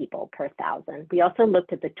 11.9 people per 1,000. We also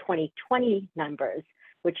looked at the 2020 numbers,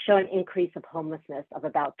 which show an increase of homelessness of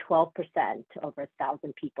about 12% to over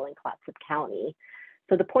 1,000 people in Clatsop County.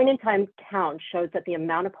 So the point in time count shows that the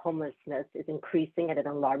amount of homelessness is increasing at an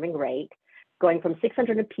alarming rate, going from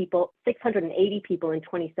 680 people in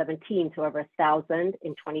 2017 to over 1,000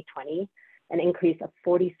 in 2020, an increase of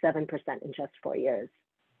 47% in just 4 years.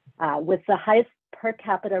 With the highest per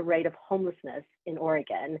capita rate of homelessness in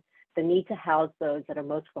Oregon, the need to house those that are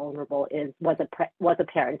most vulnerable was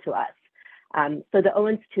apparent to us. So the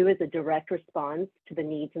Owens 2 is a direct response to the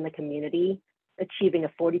needs in the community, achieving a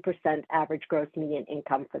 40% average gross median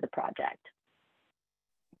income for the project.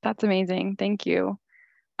 That's amazing. Thank you.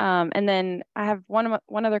 And then I have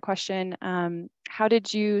one other question. How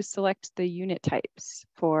did you select the unit types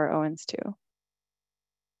for Owens 2?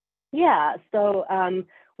 Yeah, so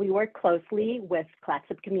we worked closely with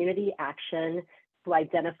Clatsop Community Action to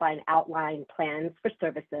identify and outline plans for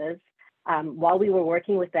services. While we were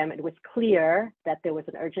working with them, it was clear that there was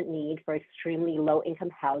an urgent need for extremely low income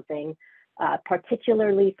housing,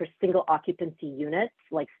 particularly for single occupancy units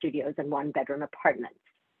like studios and 1-bedroom apartments.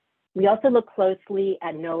 We also looked closely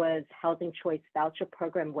at NOAA's Housing Choice Voucher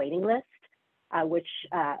Program waiting list, which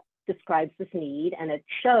describes this need, and it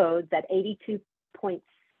showed that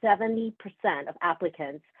 82.70% of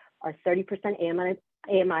applicants are 30%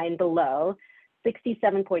 AMI and below,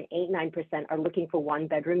 67.89% are looking for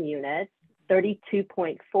 1-bedroom units,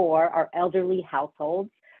 32.4% are elderly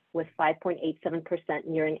households with 5.87%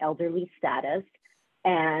 nearing elderly status,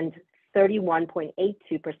 and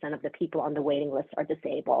 31.82% of the people on the waiting list are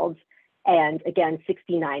disabled. And again,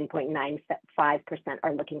 69.95%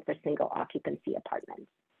 are looking for single occupancy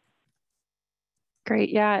apartments. Great.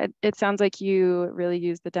 Yeah, it sounds like you really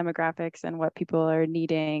use the demographics and what people are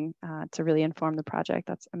needing to really inform the project.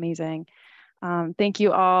 That's amazing. Thank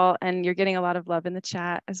you all. And you're getting a lot of love in the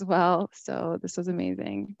chat as well. So this was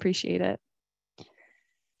amazing. Appreciate it.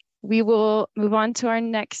 We will move on to our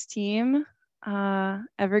next team.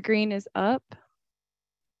 Evergreen is up.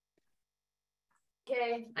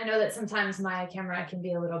 Okay, I know that sometimes my camera can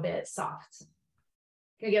be a little bit soft.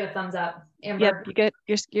 Can you give a thumbs up, Amber? Yep, you're good.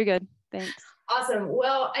 You're good. Thanks. Awesome.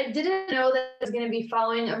 Well, I didn't know that I was going to be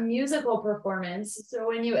following a musical performance. So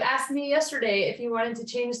when you asked me yesterday if you wanted to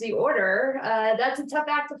change the order, that's a tough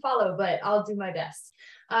act to follow, but I'll do my best.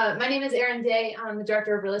 My name is Erin Day. I'm the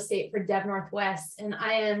Director of Real Estate for Dev Northwest, and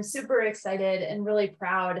I am super excited and really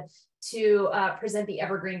proud to present the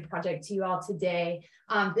Evergreen Project to you all today.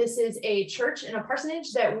 This is a church and a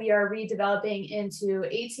parsonage that we are redeveloping into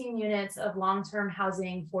 18 units of long-term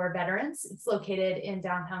housing for veterans. It's located in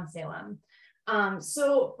downtown Salem.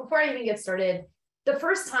 So before I even get started, the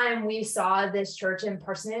first time we saw this church and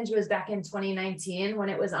parsonage was back in 2019 when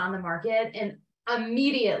it was on the market, and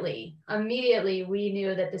immediately we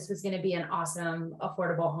knew that this was going to be an awesome,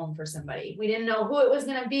 affordable home for somebody. We didn't know who it was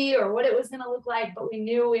going to be or what it was going to look like, but we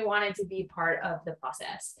knew we wanted to be part of the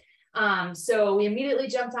process. So we immediately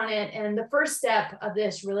jumped on it. And the first step of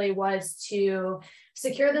this really was to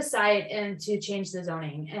secure the site and to change the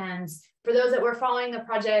zoning. And for those that were following the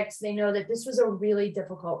project, they know that this was a really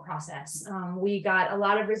difficult process. We got a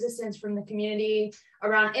lot of resistance from the community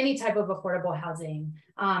around any type of affordable housing,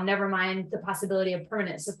 never mind the possibility of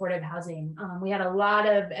permanent supportive housing. We had a lot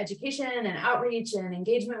of education and outreach and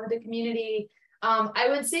engagement with the community. I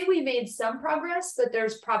would say we made some progress, but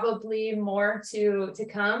there's probably more to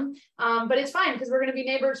come. But it's fine because we're going to be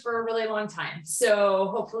neighbors for a really long time.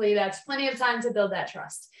 So hopefully that's plenty of time to build that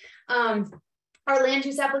trust. Our land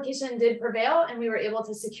use application did prevail and we were able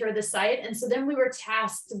to secure the site. And so then we were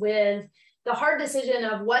tasked with the hard decision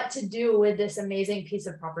of what to do with this amazing piece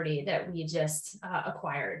of property that we just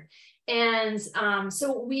acquired. And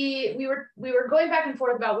so we were going back and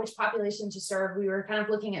forth about which population to serve. We were kind of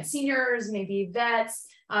looking at seniors, maybe vets,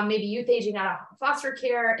 maybe youth aging out of foster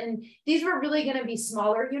care. And these were really going to be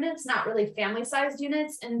smaller units, not really family-sized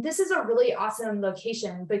units. And this is a really awesome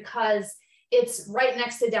location because it's right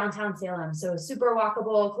next to downtown Salem. So super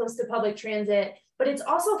walkable, close to public transit, but it's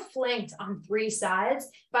also flanked on 3 sides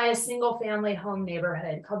by a single family home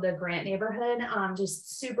neighborhood called the Grant neighborhood.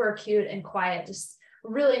 Just super cute and quiet, just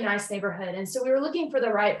really nice neighborhood. And so we were looking for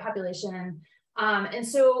the right population. And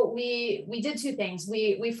so we did 2 things.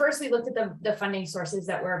 We first looked at the funding sources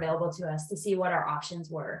that were available to us to see what our options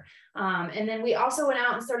were. And then we also went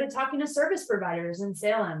out and started talking to service providers in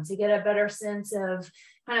Salem to get a better sense of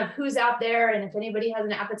kind of who's out there and if anybody has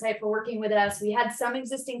an appetite for working with us. We had some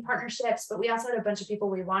existing partnerships, but we also had a bunch of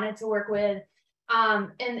people we wanted to work with.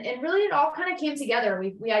 And really it all kind of came together.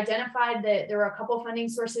 We identified that there were a couple funding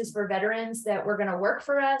sources for veterans that were going to work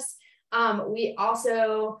for us. We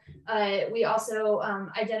also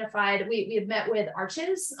identified, we had met with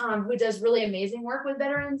Arches, who does really amazing work with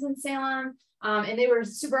veterans in Salem. And they were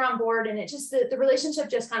super on board, and it just, the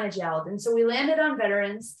relationship just kind of gelled. And so we landed on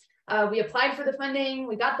veterans. We applied for the funding,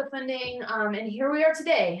 we got the funding, and here we are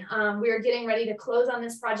today. We are getting ready to close on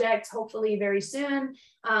this project, hopefully very soon.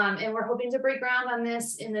 And we're hoping to break ground on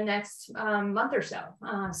this in the next month or so.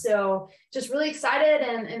 So just really excited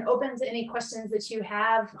and open to any questions that you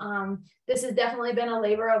have. This has definitely been a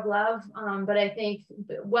labor of love, but I think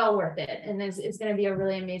well worth it. And it's going to be a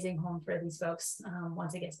really amazing home for these folks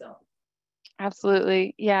once it gets built.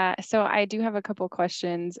 Absolutely. Yeah. So I do have a couple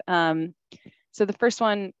questions. So the first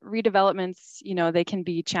one, redevelopments, you know, they can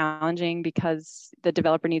be challenging because the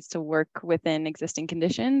developer needs to work within existing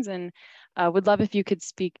conditions, and would love if you could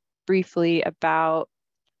speak briefly about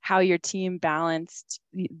how your team balanced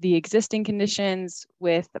the existing conditions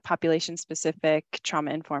with the population-specific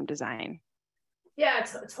trauma-informed design. Yeah,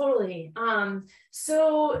 totally.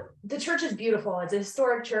 So the church is beautiful. It's a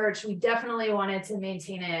historic church. We definitely wanted to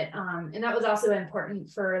maintain it. And that was also important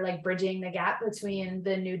for like bridging the gap between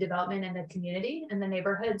the new development and the community and the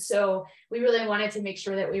neighborhood. So we really wanted to make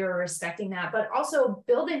sure that we were respecting that, but also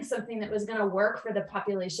building something that was going to work for the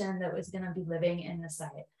population that was going to be living in the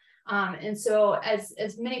site. And so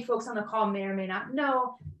as many folks on the call may or may not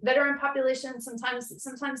know, veteran populations,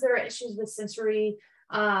 sometimes there are issues with sensory.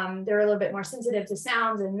 They're a little bit more sensitive to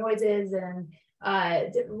sounds and noises and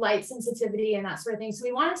light sensitivity and that sort of thing. So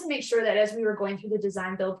we wanted to make sure that as we were going through the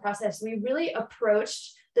design build process, we really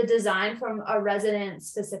approached the design from a resident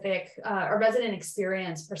specific, a resident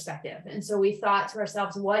experience perspective. And so we thought to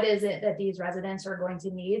ourselves, what is it that these residents are going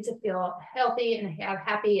to need to feel healthy and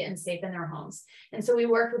happy and safe in their homes? And so we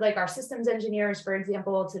worked with like our systems engineers, for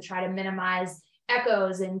example, to try to minimize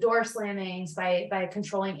echoes and door slammings by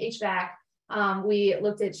controlling HVAC. We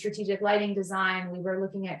looked at strategic lighting design. We were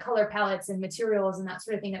looking at color palettes and materials and that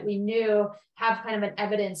sort of thing that we knew have kind of an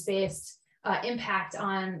evidence-based impact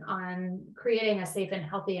on creating a safe and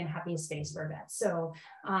healthy and happy space for vets. So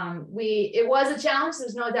it was a challenge,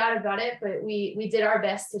 there's no doubt about it, but we did our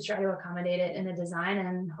best to try to accommodate it in the design,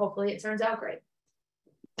 and hopefully it turns out great.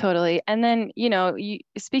 Totally. And then, you know,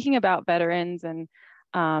 speaking about veterans and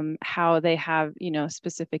how they have, you know,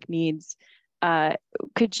 specific needs,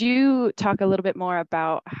 could you talk a little bit more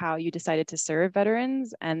about how you decided to serve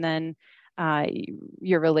veterans and then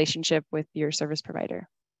your relationship with your service provider?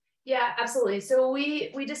 Yeah, absolutely. So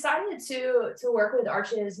we decided to work with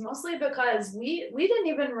Arches mostly because we didn't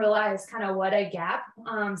even realize kind of what a gap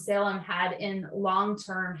Salem had in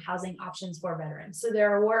long-term housing options for veterans. So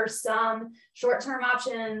there were some short-term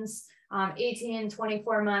options, 18,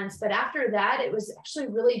 24 months. But after that, it was actually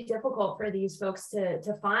really difficult for these folks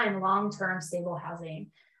to find long-term stable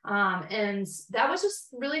housing. And that was just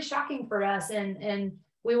really shocking for us. And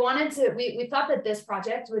we thought that this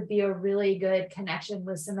project would be a really good connection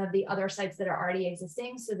with some of the other sites that are already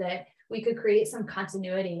existing so that we could create some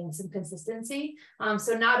continuity and some consistency.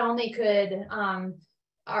 So not only could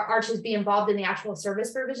our Arches be involved in the actual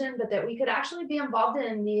service provision, but that we could actually be involved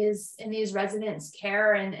in these residents'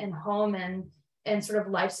 care and home and sort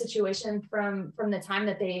of life situation from the time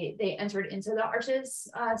that they entered into the Arches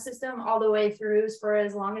system all the way through for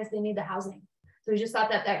as long as they need the housing. So we just thought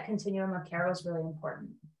that continuum of care was really important.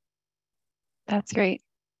 That's great.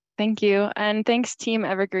 Thank you. And thanks, Team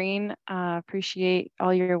Evergreen. Appreciate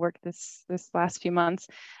all your work this last few months.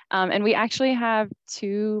 And we actually have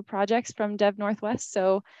 2 projects from Dev Northwest.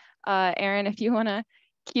 So Erin, if you want to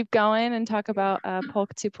keep going and talk about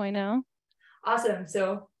Polk 2.0. Awesome.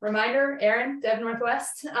 So reminder, Erin, Dev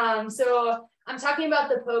Northwest. So I'm talking about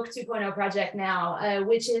the Polk 2.0 project now,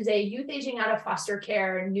 which is a youth aging out of foster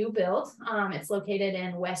care new build. It's located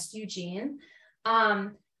in West Eugene.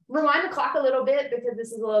 Rewind the clock a little bit because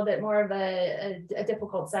this is a little bit more of a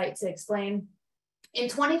difficult site to explain. In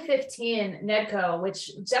 2015, NEDCO,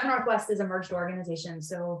 which Dev Northwest is a merged organization,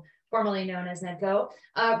 so formerly known as NEDCO,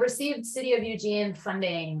 received City of Eugene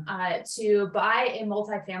funding to buy a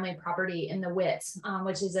multifamily property in the Witt,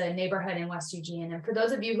 which is a neighborhood in West Eugene. And for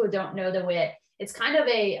those of you who don't know the Witt, it's kind of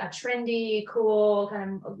a trendy, cool,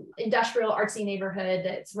 kind of industrial artsy neighborhood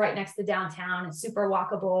that's right next to downtown. It's super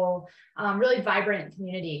walkable, really vibrant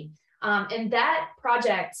community. And that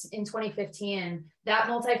project in 2015, that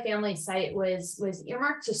multifamily site was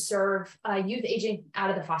earmarked to serve youth aging out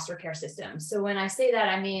of the foster care system. So when I say that,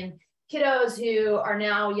 I mean kiddos who are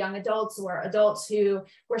now young adults or adults who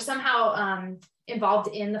were somehow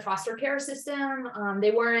involved in the foster care system.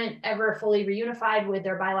 They weren't ever fully reunified with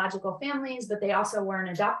their biological families, but they also weren't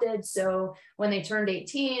adopted. So when they turned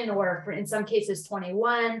 18 or in some cases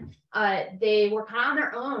 21, they were kind of on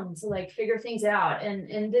their own to like figure things out.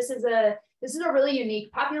 And this is a really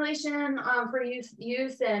unique population for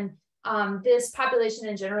youth. And this population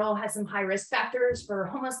in general has some high risk factors for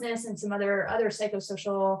homelessness and some other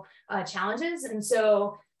psychosocial challenges. And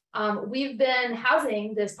so we've been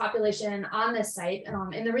housing this population on this site.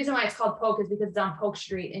 And the reason why it's called Polk is because it's on Polk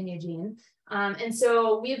Street in Eugene. And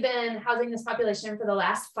so we've been housing this population for the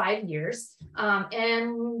last 5 years.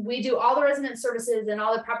 And we do all the resident services and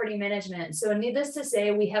all the property management. So needless to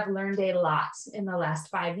say, we have learned a lot in the last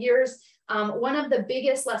 5 years. One of the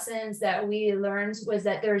biggest lessons that we learned was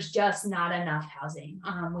that there's just not enough housing.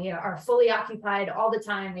 We are fully occupied all the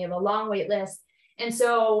time. We have a long wait list. And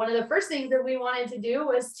so one of the first things that we wanted to do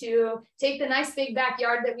was to take the nice big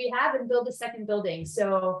backyard that we have and build a second building.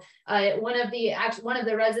 So one of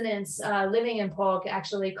the residents living in Polk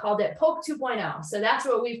actually called it Polk 2.0. So that's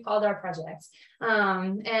what we've called our project.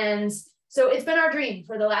 And so it's been our dream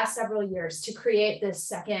for the last several years to create this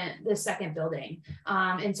second building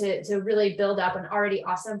and to really build up an already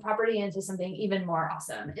awesome property into something even more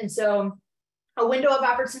awesome. And so a window of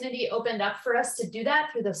opportunity opened up for us to do that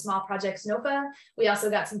through the Small Projects NOFA. We also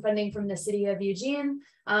got some funding from the city of Eugene.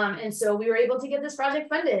 And so we were able to get this project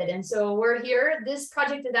funded. And so we're here. This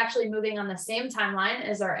project is actually moving on the same timeline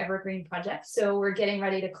as our Evergreen project. So we're getting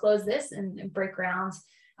ready to close this and break ground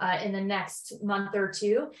in the next month or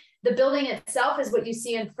two. The building itself is what you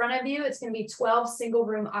see in front of you. It's going to be 12 single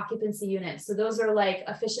room occupancy units. So those are like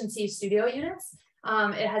efficiency studio units.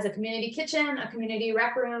 It has a community kitchen, a community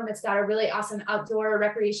rec room. It's got a really awesome outdoor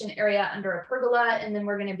recreation area under a pergola. And then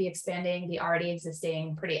we're going to be expanding the already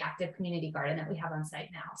existing pretty active community garden that we have on site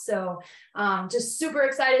now. So just super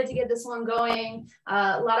excited to get this one going.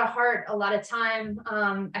 A lot of heart, a lot of time.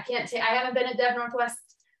 I haven't been at Dev Northwest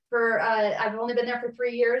I've only been there for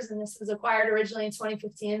 3 years, and this was acquired originally in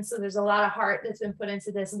 2015. So there's a lot of heart that's been put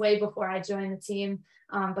into this way before I joined the team,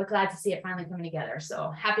 but glad to see it finally coming together.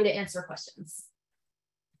 So happy to answer questions.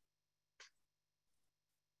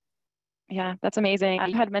 Yeah, that's amazing.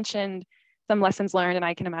 You had mentioned some lessons learned, and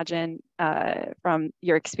I can imagine from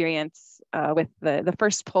your experience with the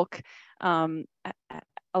first Polk, a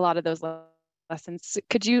lot of those lessons.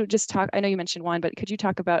 Could you just talk, I know you mentioned one, but could you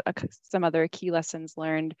talk about some other key lessons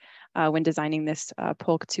learned when designing this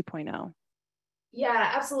Polk 2.0?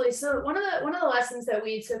 Yeah, absolutely. So one of the lessons that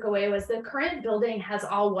we took away was the current building has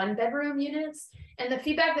all 1-bedroom units. And the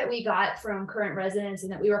feedback that we got from current residents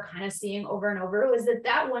and that we were kind of seeing over and over was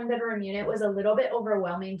that 1-bedroom unit was a little bit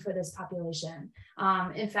overwhelming for this population.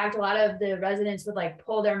 In fact, a lot of the residents would like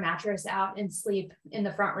pull their mattress out and sleep in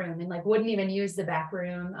the front room and like wouldn't even use the back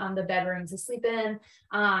room, the bedroom to sleep in.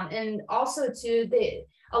 And also too,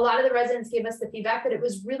 a lot of the residents gave us the feedback that it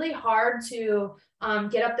was really hard to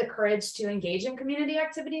get up the courage to engage in community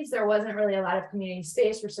activities. There wasn't really a lot of community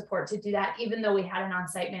space or support to do that, even though we had an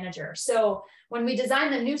on-site manager. So when we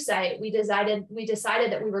designed the new site, we decided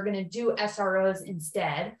that we were going to do SROs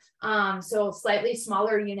instead. So slightly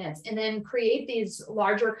smaller units, and then create these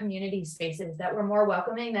larger community spaces that were more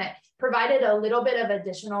welcoming, that provided a little bit of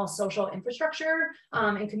additional social infrastructure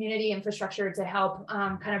and community infrastructure to help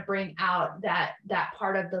kind of bring out that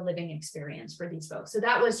part of the living experience for these folks. So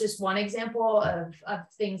that was just one example of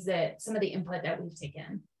things that some of the input that we've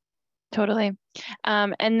taken. Totally.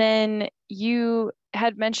 And then you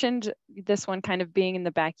had mentioned this one kind of being in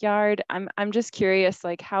the backyard. I'm just curious,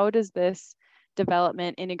 like, how does this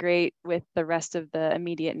development integrate with the rest of the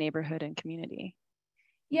immediate neighborhood and community?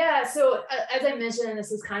 Yeah, so as I mentioned,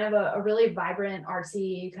 this is kind of a really vibrant,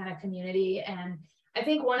 artsy kind of community. And I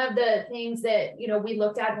think one of the things that, we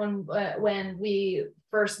looked at when we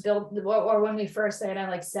first built, or when we first set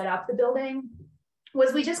up the building,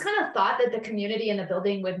 was we just kind of thought that the community and the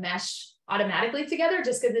building would mesh automatically together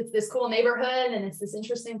just because it's this cool neighborhood and it's this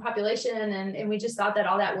interesting population. And we just thought that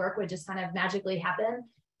all that work would just kind of magically happen.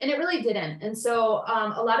 And it really didn't. And so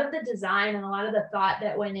a lot of the design and a lot of the thought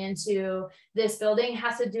that went into this building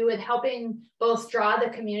has to do with helping both draw the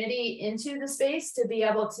community into the space to be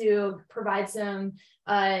able to provide some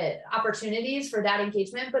opportunities for that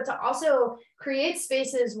engagement, but to also create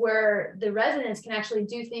spaces where the residents can actually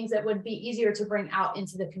do things that would be easier to bring out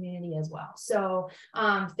into the community as well. So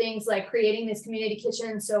things like creating this community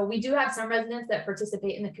kitchen. So we do have some residents that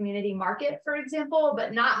participate in the community market, for example,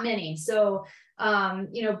 but not many. So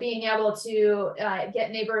being able to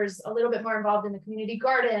get neighbors a little bit more involved in the community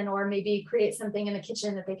garden, or maybe create something in the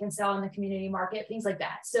kitchen that they can sell in the community market, things like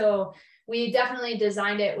that. So we definitely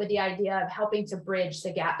designed it with the idea of helping to bridge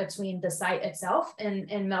the gap between the site itself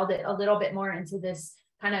and meld it a little bit more into this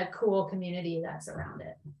kind of cool community that's around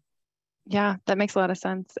it. Yeah, that makes a lot of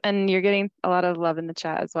sense. And you're getting a lot of love in the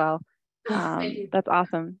chat as well. Thank you.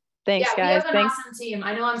 Thanks, guys. We have an awesome team.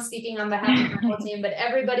 I know I'm speaking on behalf of my whole team, but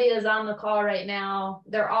everybody is on the call right now.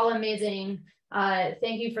 They're all amazing.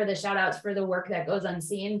 Thank you for the shout outs for the work that goes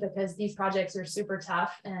unseen, because these projects are super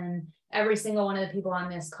tough, and every single one of the people on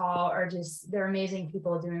this call are they're amazing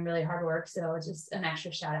people doing really hard work. So just an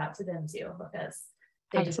extra shout out to them too, because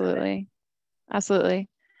they Absolutely. Absolutely.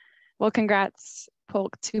 Well, congrats,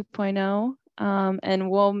 Polk 2.0. And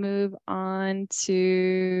we'll move on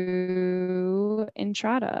to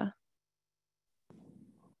Entrada.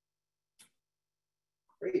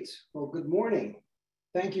 Great. Well, good morning.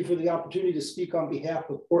 Thank you for the opportunity to speak on behalf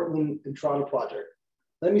of Portland Entrada Project.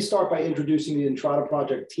 Let me start by introducing the Entrada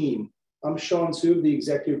Project team. I'm Sean Sub, the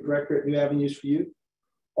Executive Director at New Avenues for Youth.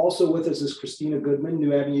 Also with us is Christina Goodman,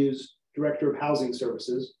 New Avenues Director of Housing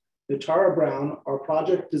Services, Natara Brown, our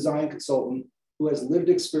project design consultant, who has lived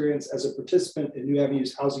experience as a participant in New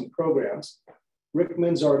Avenues housing programs, Rick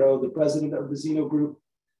Manzardo, the President of Vecino Group,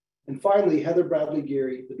 and finally, Heather Bradley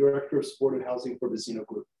Geary, the Director of Supportive Housing for Vecino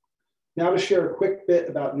Group. Now to share a quick bit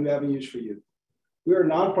about New Avenues for Youth. We are a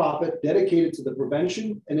nonprofit dedicated to the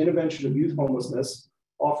prevention and intervention of youth homelessness,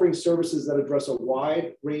 offering services that address a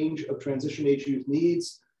wide range of transition age youth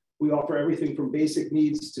needs. We offer everything from basic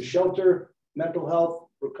needs to shelter, mental health,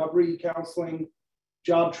 recovery counseling,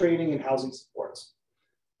 job training, and housing supports.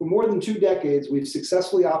 For more than 2 decades, we've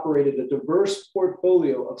successfully operated a diverse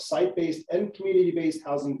portfolio of site-based and community-based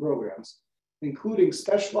housing programs, including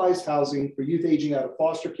specialized housing for youth aging out of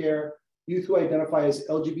foster care, youth who identify as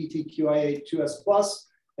LGBTQIA2S+,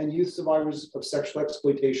 and youth survivors of sexual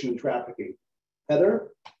exploitation and trafficking. Heather?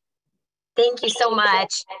 Thank you so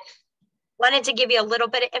much. Wanted to give you a little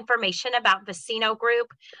bit of information about Vecino Group.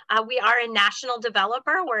 We are a national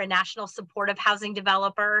developer. We're a national supportive housing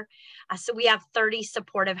developer. So we have 30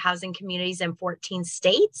 supportive housing communities in 14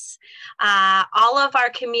 states. All of our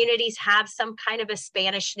communities have some kind of a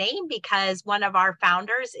Spanish name because one of our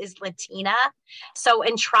founders is Latina. So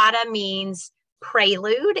Entrada means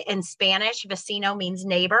prelude in Spanish. Vecino means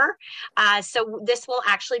neighbor. So this will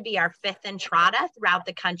actually be our 5th Entrada throughout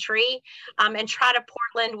the country. Entrada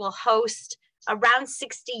Portland will host around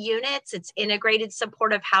 60 units. It's integrated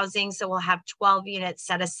supportive housing. So we'll have 12 units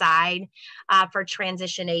set aside for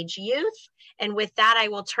transition age youth. And with that, I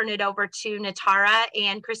will turn it over to Natara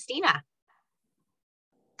and Christina.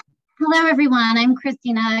 Hello, everyone. I'm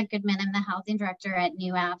Christina Goodman. I'm the housing director at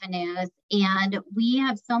New Avenues. And we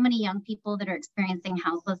have so many young people that are experiencing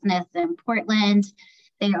houselessness in Portland.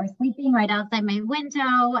 They are sleeping right outside my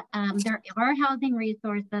window. There are housing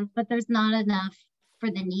resources, but there's not enough for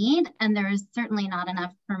the need. And there is certainly not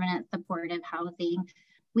enough permanent supportive housing.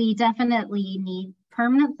 We definitely need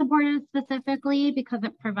permanent supportive specifically because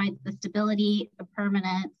it provides the stability, the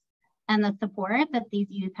permanence, and the support that these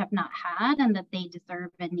youth have not had and that they deserve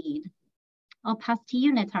and need. I'll pass to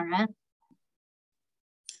you, Natara.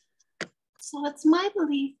 So it's my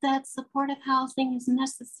belief that supportive housing is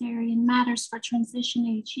necessary and matters for transition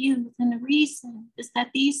age youth. And the reason is that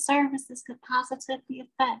these services could positively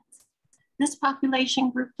affect this population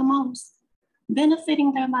group the most,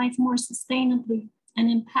 benefiting their life more sustainably and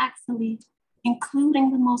impactfully,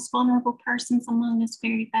 including the most vulnerable persons among this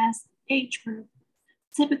very vast age group,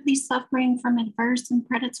 typically suffering from adverse and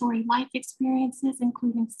predatory life experiences,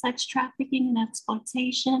 including sex trafficking and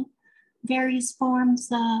exploitation, various forms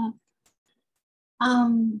of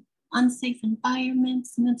unsafe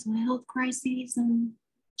environments, mental health crises, and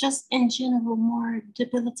just in general, more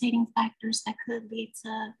debilitating factors that could lead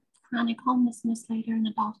to chronic homelessness later in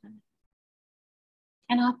adulthood.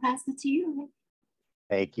 And I'll pass it to you, Rick.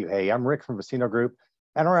 Thank you. Hey, I'm Rick from Vecino Group,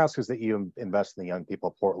 and our ask is that you invest in the young people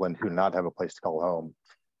of Portland who do not have a place to call home.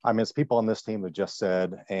 I mean, as people on this team have just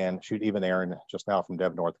said, and shoot, even Aaron just now from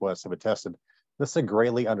Dev Northwest have attested, this is a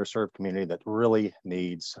greatly underserved community that really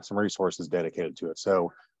needs some resources dedicated to it.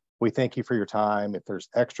 So we thank you for your time. If there's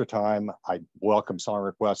extra time, I welcome song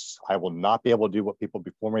requests. I will not be able to do what people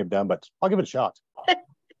before me have done, but I'll give it a shot.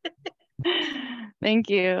 Thank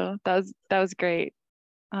you. That was great.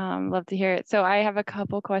 Love to hear it. So I have a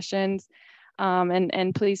couple questions,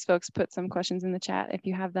 and please, folks, put some questions in the chat if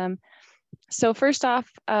you have them. So first off,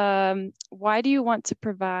 why do you want to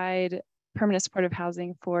provide permanent supportive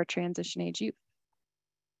housing for transition age youth?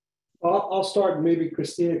 Well, I'll start, and maybe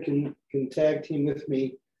Christina can tag team with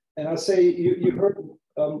me. And I'll say you heard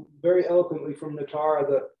very eloquently from Natara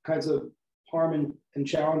the kinds of harm and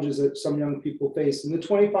challenges that some young people face. In the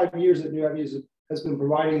 25 years that New Avenues has been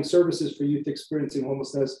providing services for youth experiencing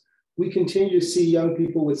homelessness, we continue to see young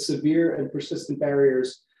people with severe and persistent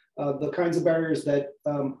barriers, the kinds of barriers that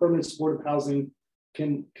permanent supportive housing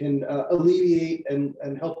can alleviate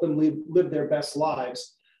and help them live their best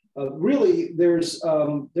lives. Really, there's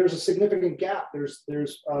a significant gap. There's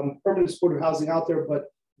permanent supportive housing out there, but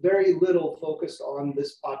very little focused on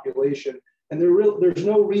this population. And there's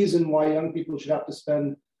no reason why young people should have to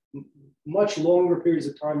spend much longer periods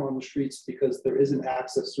of time on the streets because there isn't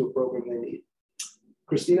access to a program they need.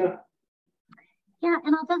 Christina? Yeah,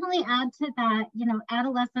 and I'll definitely add to that, you know,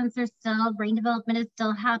 adolescents are still, brain development is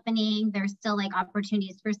still happening. There's still like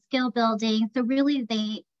opportunities for skill building. So really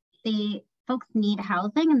they folks need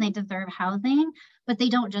housing and they deserve housing, but they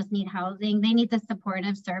don't just need housing. They need the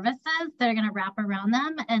supportive services that are going to wrap around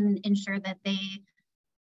them and ensure that they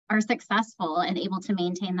are successful and able to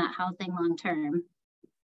maintain that housing long term.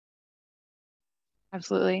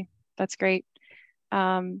 Absolutely. That's great.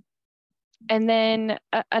 And then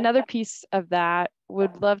another piece of that,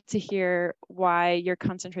 would love to hear why you're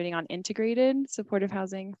concentrating on integrated supportive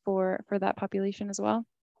housing for that population as well.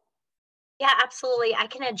 Yeah, absolutely. I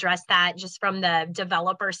can address that just from the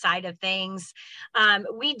developer side of things.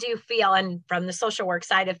 We do feel, and from the social work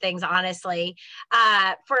side of things, honestly,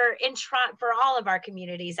 for all of our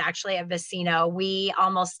communities, actually at Vecino, we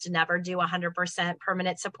almost never do 100%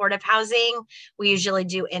 permanent supportive housing. We usually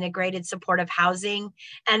do integrated supportive housing.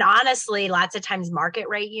 And honestly, lots of times market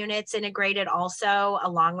rate units integrated also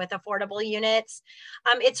along with affordable units.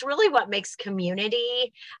 It's really what makes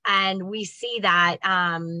community. And we see that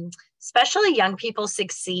especially young people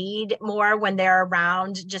succeed more when they're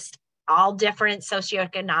around just all different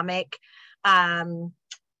socioeconomic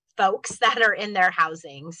folks that are in their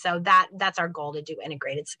housing. So that's our goal, to do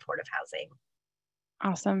integrated supportive housing.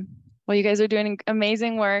 Awesome. Well, you guys are doing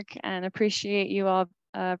amazing work and appreciate you all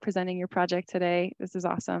presenting your project today. This is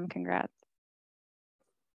awesome. Congrats.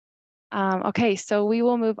 Okay, so we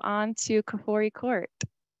will move on to Kafori Court.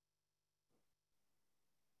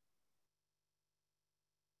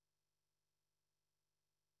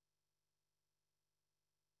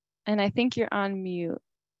 And I think you're on mute,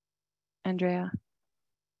 Andrea.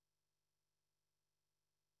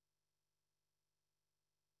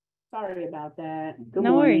 Sorry about that. Good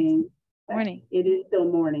No morning. Worries. Morning. It is still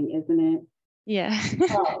morning, isn't it? Yeah.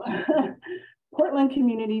 Portland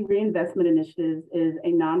Community Reinvestment Initiatives is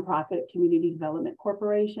a nonprofit community development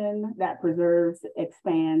corporation that preserves,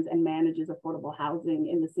 expands, and manages affordable housing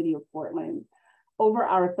in the city of Portland. Over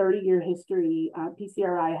our 30-year history,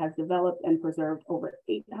 PCRI has developed and preserved over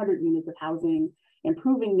 800 units of housing,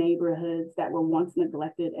 improving neighborhoods that were once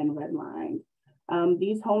neglected and redlined.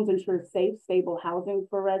 These homes ensure safe, stable housing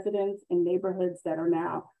for residents in neighborhoods that are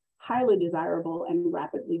now highly desirable and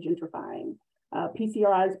rapidly gentrifying.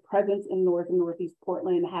 PCRI's presence in North and Northeast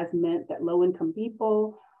Portland has meant that low-income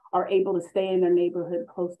people are able to stay in their neighborhood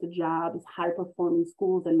close to jobs, high-performing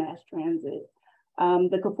schools, and mass transit.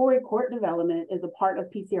 The Kafori Court development is a part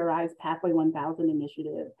of PCRI's Pathway 1000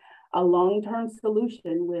 initiative, a long-term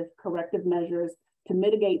solution with corrective measures to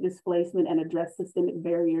mitigate displacement and address systemic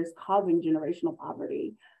barriers causing generational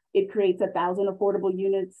poverty. It creates 1,000 affordable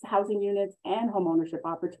units, housing units, and homeownership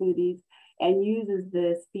opportunities, and uses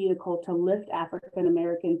this vehicle to lift African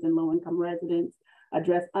Americans and low-income residents,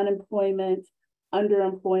 address unemployment,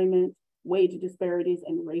 underemployment, wage disparities,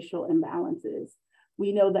 and racial imbalances.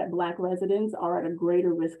 We know that Black residents are at a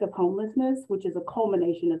greater risk of homelessness, which is a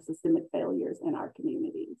culmination of systemic failures in our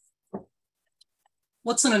communities.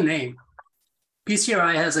 What's in a name?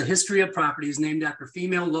 PCRI has a history of properties named after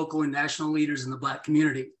female, local, and national leaders in the Black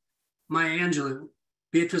community. Maya Angelou,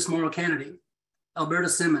 Beatrice Morrow Kennedy, Alberta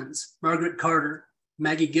Simmons, Margaret Carter,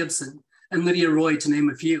 Maggie Gibson, and Lydia Roy, to name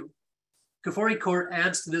a few. Kafori Court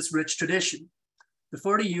adds to this rich tradition. The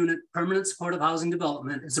 40-unit permanent supportive housing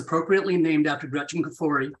development is appropriately named after Gretchen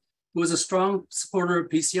Kafori, who was a strong supporter of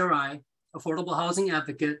PCRI, affordable housing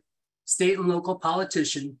advocate, state and local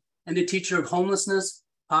politician, and a teacher of homelessness,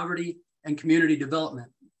 poverty, and community development.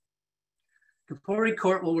 Kafori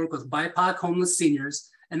Court will work with BIPOC homeless seniors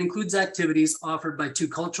and includes activities offered by two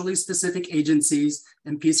culturally specific agencies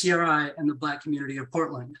in PCRI and the Black community of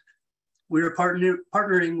Portland. We are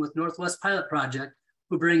partnering with Northwest Pilot Project,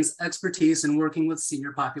 who brings expertise in working with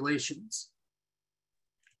senior populations.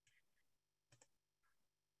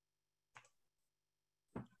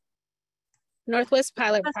 Northwest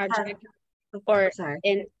Pilot Project, or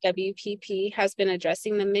NWPP, has been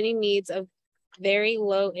addressing the many needs of very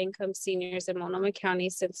low-income seniors in Multnomah County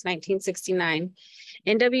since 1969.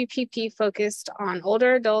 NWPP focused on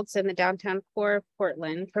older adults in the downtown core of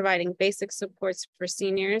Portland, providing basic supports for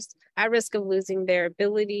seniors at risk of losing their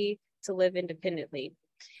ability to live independently.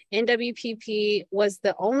 NWPP was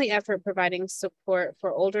the only effort providing support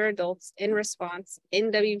for older adults. In response,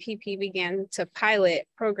 NWPP began to pilot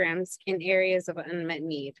programs in areas of unmet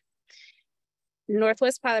need.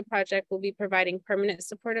 Northwest Pilot Project will be providing permanent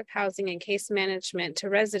supportive housing and case management to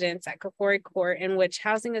residents at Kafori Court, in which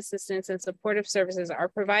housing assistance and supportive services are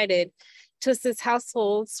provided to assist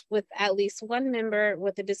households with at least one member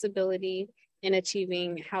with a disability in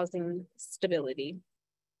achieving housing stability.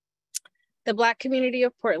 The Black community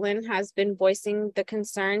of Portland has been voicing the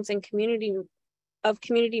concerns and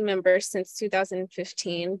community members since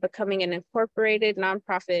 2015, becoming an incorporated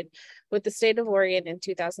nonprofit with the state of Oregon in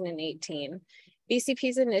 2018.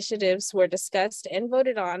 BCP's initiatives were discussed and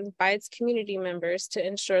voted on by its community members to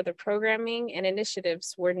ensure the programming and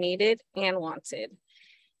initiatives were needed and wanted.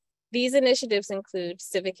 These initiatives include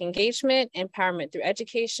civic engagement, empowerment through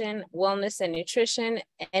education, wellness and nutrition,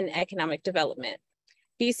 and economic development.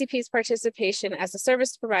 BCP's participation as a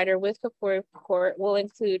service provider with Kafoury Court will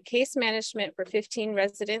include case management for 15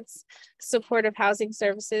 residents, supportive housing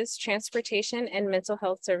services, transportation, and mental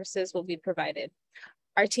health services will be provided.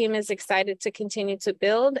 Our team is excited to continue to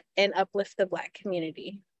build and uplift the Black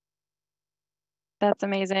community. That's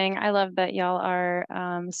amazing. I love that y'all are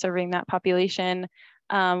serving that population.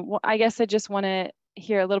 Well, I guess I just want to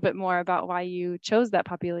hear a little bit more about why you chose that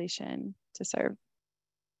population to serve.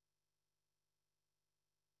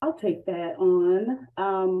 I'll take that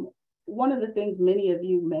on. One of the things many of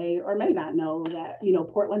you may or may not know that,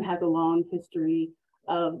 Portland has a long history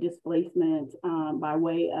of displacement by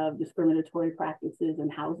way of discriminatory practices in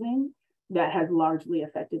housing that has largely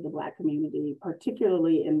affected the Black community,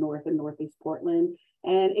 particularly in North and Northeast Portland.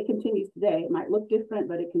 And it continues today. It might look different,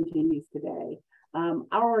 but it continues today.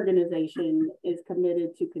 Our organization is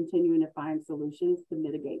committed to continuing to find solutions to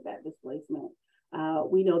mitigate that displacement.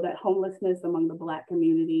 We know that homelessness among the Black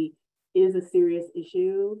community is a serious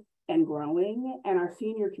issue and growing, and our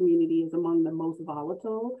senior community is among the most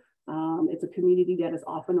volatile. It's a community that is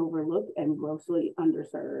often overlooked and grossly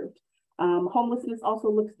underserved. Homelessness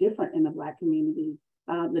also looks different in the Black community.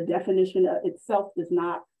 The definition itself does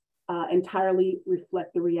not entirely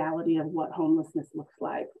reflect the reality of what homelessness looks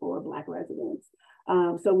like for Black residents.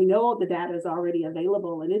 So we know the data is already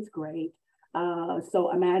available and it's great.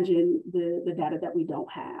 So imagine the data that we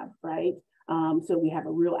don't have, right? So we have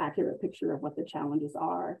a real accurate picture of what the challenges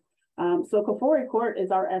are. So Kafoury Court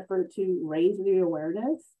is our effort to raise the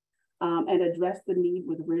awareness and address the need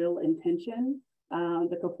with real intention.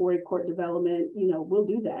 The Kafoury Court development, will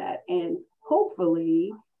do that, and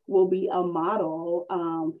hopefully will be a model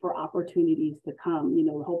for opportunities to come.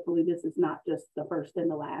 Hopefully this is not just the first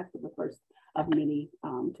and the last, but the first of many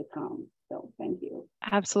to come. So thank you.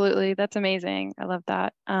 Absolutely, that's amazing. I love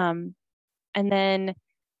that. And then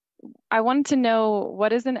I wanted to know,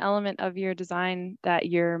 what is an element of your design that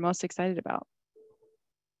you're most excited about?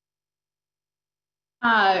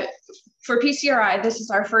 For PCRI, this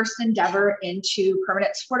is our first endeavor into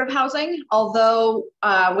permanent supportive housing. Although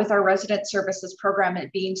with our resident services program,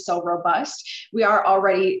 it being so robust, we are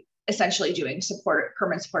already essentially doing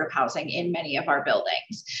permanent supportive housing in many of our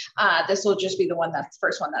buildings. This will just be the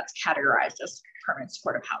first one that's categorized as permanent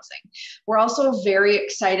supportive housing. We're also very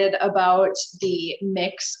excited about the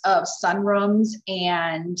mix of sunrooms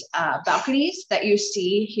and balconies that you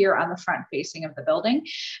see here on the front facing of the building.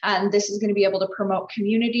 And this is going to be able to promote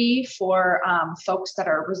community for folks that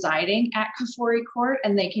are residing at Kafoury Court,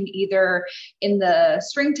 and they can either in the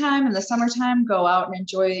springtime and the summertime go out and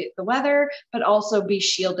enjoy the weather, but also be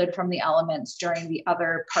shielded from the elements during the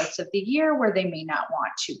other parts of the year where they may not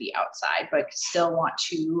want to be outside, but still want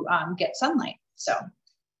to get sunlight. So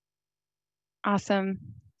awesome.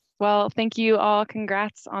 Well, thank you all.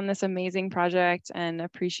 Congrats on this amazing project, and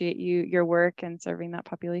appreciate your work and serving that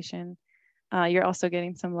population. You're also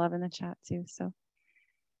getting some love in the chat too, so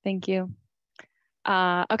thank you.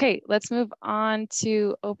 Okay, let's move on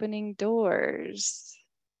to opening doors.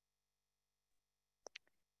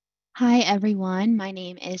 Hi, everyone. My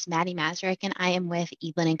name is Maddie Mazurek, and I am with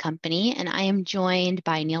Evelyn & Company, and I am joined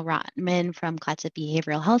by Neil Rotman from Clatsop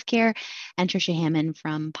Behavioral Healthcare and Tricia Hammond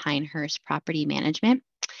from Pinehurst Property Management.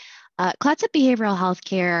 Clatsop Behavioral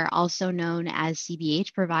Healthcare, also known as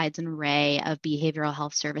CBH, provides an array of behavioral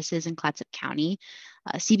health services in Clatsop County.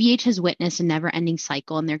 CBH has witnessed a never-ending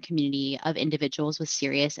cycle in their community of individuals with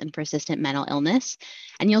serious and persistent mental illness,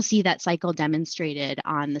 and you'll see that cycle demonstrated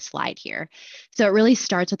on the slide here. So it really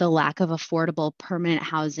starts with a lack of affordable permanent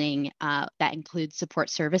housing that includes support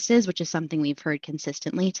services, which is something we've heard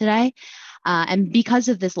consistently today. And because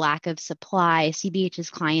of this lack of supply, CBH's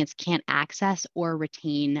clients can't access or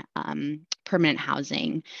retain permanent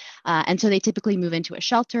housing. And so they typically move into a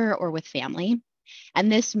shelter or with family.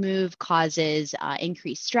 And this move causes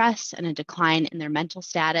increased stress and a decline in their mental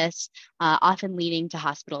status, often leading to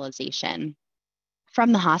hospitalization.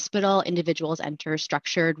 From the hospital, individuals enter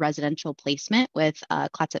structured residential placement with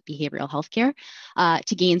Clatsop Behavioral Healthcare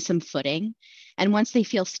to gain some footing. And once they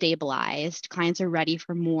feel stabilized, clients are ready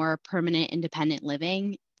for more permanent independent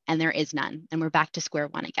living. and there is none. And we're back to square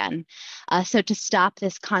one again. So to stop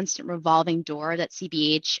this constant revolving door that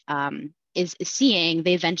CBH is seeing,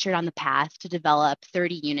 they ventured on the path to develop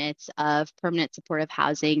 30 units of permanent supportive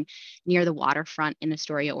housing near the waterfront in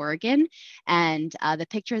Astoria, Oregon. And the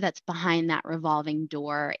picture that's behind that revolving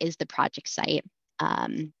door is the project site.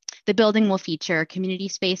 The building will feature community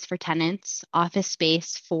space for tenants, office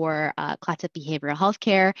space for Clatsop Behavioral Health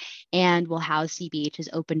Care, and will house CBH's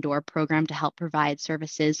Open Door program to help provide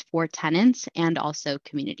services for tenants and also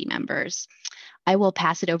community members. I will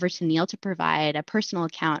pass it over to Neil to provide a personal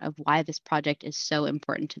account of why this project is so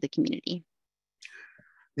important to the community.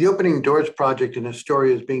 The Opening Doors project in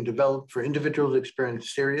Astoria is being developed for individuals experiencing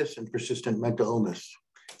serious and persistent mental illness.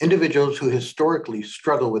 Individuals who historically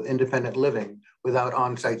struggle with independent living without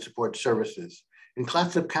on-site support services. In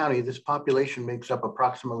Clatsop County, this population makes up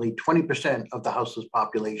approximately 20% of the houseless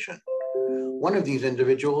population. One of these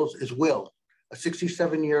individuals is Will, a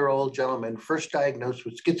 67-year-old gentleman first diagnosed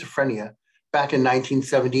with schizophrenia back in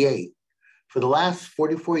 1978. For the last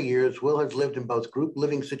 44 years, Will has lived in both group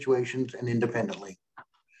living situations and independently.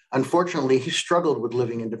 Unfortunately, he struggled with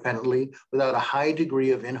living independently without a high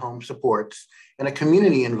degree of in-home supports in a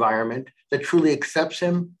community environment that truly accepts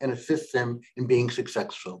him and assists him in being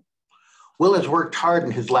successful. Will has worked hard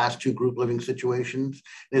in his last two group living situations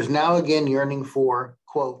and is now again yearning for,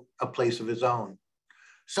 quote, a place of his own,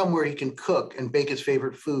 somewhere he can cook and bake his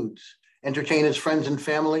favorite foods, entertain his friends and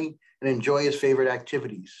family, and enjoy his favorite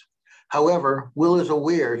activities. However, Will is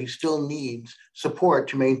aware he still needs support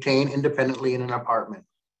to maintain independently in an apartment.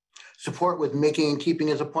 Support with making and keeping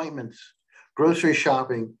his appointments, grocery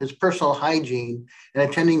shopping, his personal hygiene, and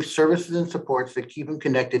attending services and supports that keep him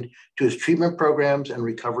connected to his treatment programs and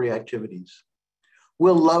recovery activities.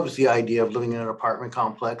 Will loves the idea of living in an apartment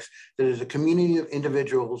complex that is a community of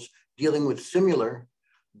individuals dealing with similar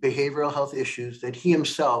behavioral health issues that he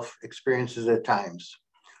himself experiences at times.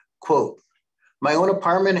 Quote, my own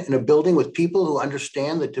apartment in a building with people who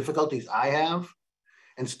understand the difficulties I have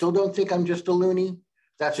and still don't think I'm just a loony,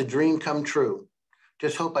 that's a dream come true.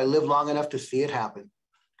 Just hope I live long enough to see it happen.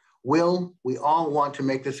 Will, we all want to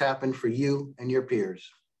make this happen for you and your peers.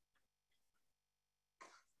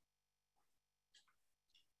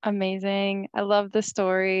 Amazing. I love the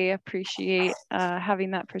story. Appreciate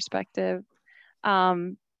having that perspective.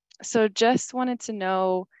 So just wanted to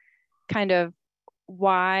know kind of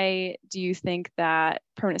why do you think that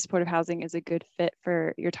permanent supportive housing is a good fit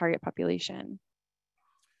for your target population?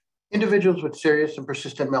 Individuals with serious and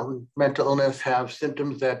persistent mental illness have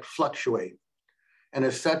symptoms that fluctuate, and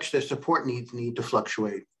as such, their support needs need to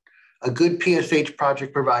fluctuate. A good PSH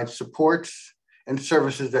project provides supports and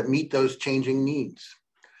services that meet those changing needs,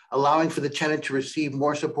 allowing for the tenant to receive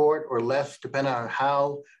more support or less depending on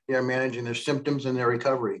how they are managing their symptoms and their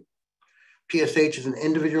recovery. PSH is an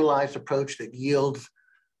individualized approach that yields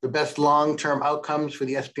the best long-term outcomes for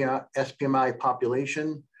the SPMI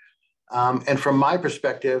population. And from my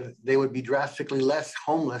perspective, they would be drastically less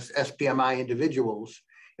homeless SPMI individuals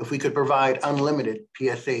if we could provide unlimited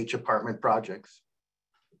PSH apartment projects.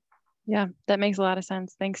 Yeah, that makes a lot of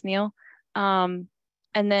sense. Thanks, Neil. And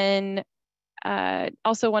then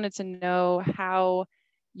also wanted to know how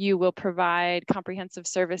you will provide comprehensive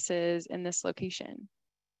services in this location.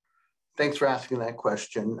 Thanks for asking that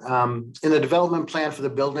question. In the development plan for the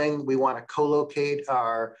building, we want to co-locate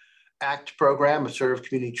our ACT program, Assertive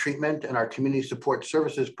Community Treatment, and our Community Support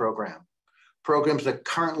Services program, programs that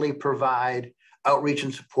currently provide outreach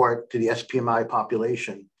and support to the SPMI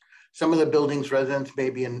population. Some of the building's residents may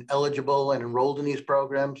be eligible and enrolled in these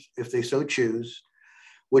programs if they so choose,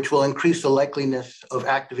 which will increase the likeliness of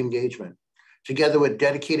active engagement. Together with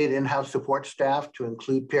dedicated in-house support staff to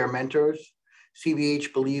include peer mentors,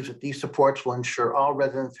 CBH believes that these supports will ensure all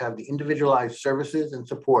residents have the individualized services and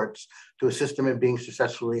supports to assist them in being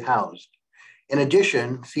successfully housed. In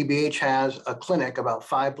addition, CBH has a clinic about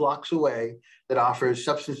 5 blocks away that offers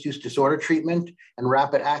substance use disorder treatment and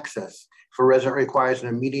rapid access if a resident requires an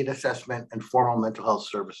immediate assessment and formal mental health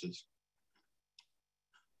services.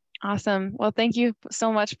 Awesome. Well, thank you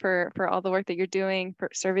so much for all the work that you're doing for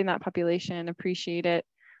serving that population. Appreciate it.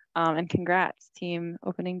 And congrats, team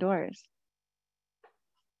Opening Doors.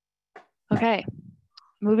 Okay,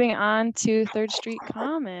 moving on to 3rd Street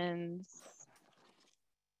Commons.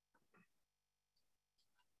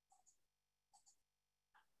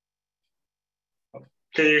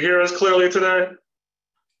 Can you hear us clearly today?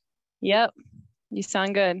 Yep, you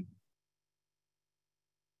sound good.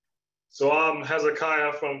 So I'm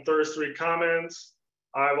Hezekiah from 3rd Street Commons.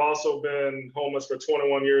 I've also been homeless for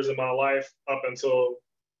 21 years of my life up until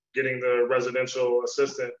getting the residential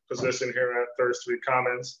assistant position here at 3rd Street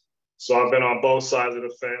Commons. So I've been on both sides of the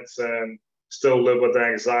fence and still live with the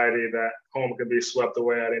anxiety that home can be swept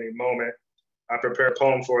away at any moment. I prepared a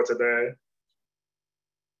poem for today.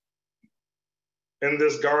 In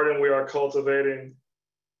this garden we are cultivating,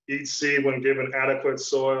 each seed when given adequate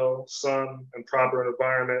soil, sun, and proper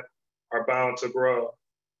environment are bound to grow.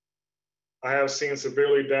 I have seen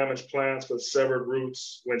severely damaged plants with severed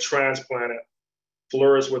roots when transplanted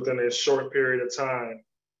flourish within a short period of time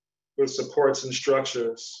with supports and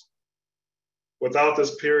structures. Without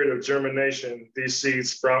this period of germination, these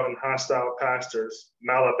seeds sprout in hostile pastures,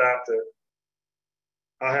 maladapted.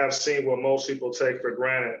 I have seen what most people take for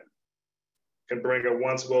granted can bring a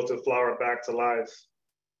once wilted flower back to life.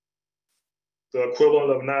 The equivalent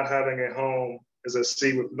of not having a home is a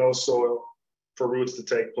seed with no soil for roots to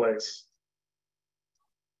take place.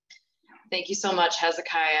 Thank you so much,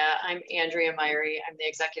 Hezekiah. I'm Andrea Myrie. I'm the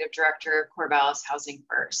Executive Director of Corvallis Housing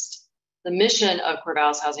First. The mission of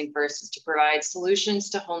Corvallis Housing First is to provide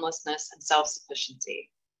solutions to homelessness and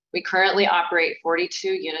self-sufficiency. We currently operate 42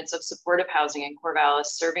 units of supportive housing in Corvallis,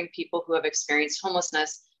 serving people who have experienced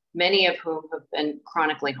homelessness, many of whom have been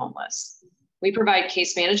chronically homeless. We provide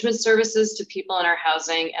case management services to people in our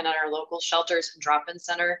housing and at our local shelters and drop-in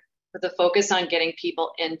center with a focus on getting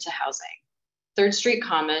people into housing. 3rd Street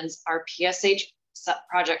Commons, our PSH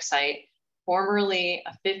project site, formerly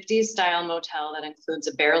a 50s style motel that includes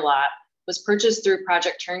a bare lot, was purchased through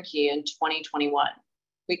Project Turnkey in 2021.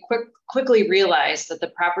 We quickly realized that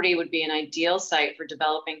the property would be an ideal site for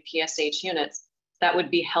developing PSH units that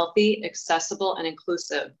would be healthy, accessible, and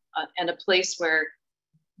inclusive, and a place where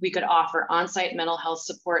we could offer on-site mental health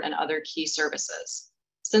support and other key services.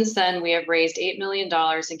 Since then, we have raised $8 million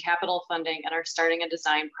in capital funding and are starting a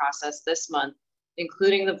design process this month,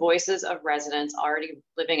 including the voices of residents already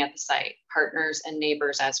living at the site, partners, and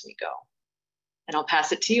neighbors as we go. And I'll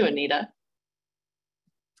pass it to you, Anita.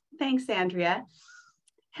 Thanks, Andrea.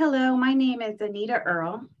 Hello, my name is Anita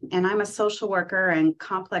Earle, and I'm a social worker and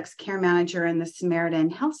complex care manager in the Samaritan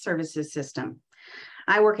Health Services system.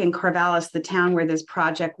 I work in Corvallis, the town where this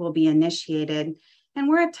project will be initiated, and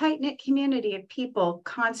we're a tight-knit community of people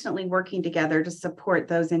constantly working together to support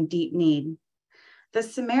those in deep need. The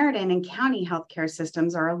Samaritan and county healthcare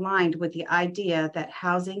systems are aligned with the idea that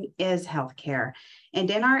housing is healthcare. And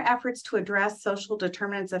in our efforts to address social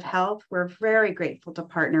determinants of health, we're very grateful to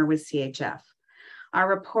partner with CHF. Our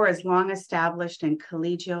rapport is long established and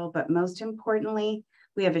collegial, but most importantly,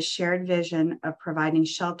 we have a shared vision of providing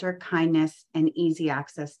shelter, kindness, and easy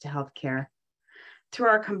access to healthcare. Through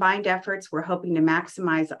our combined efforts, we're hoping to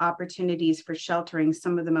maximize opportunities for sheltering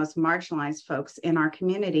some of the most marginalized folks in our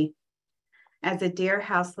community. As a dear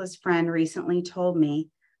houseless friend recently told me,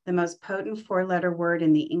 the most potent 4-letter word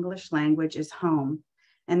in the English language is home,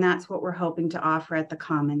 and that's what we're hoping to offer at the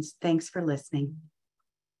Commons. Thanks for listening.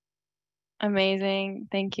 Amazing.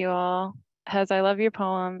 Thank you all. Hez, I love your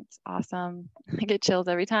poem. It's awesome. I get chills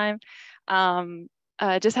every time.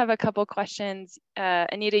 Just have a couple questions.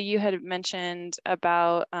 Anita, you had mentioned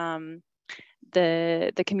about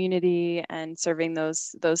the community and serving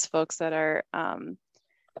those folks that are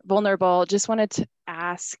vulnerable. Just wanted to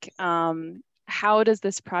ask, how does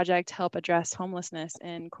this project help address homelessness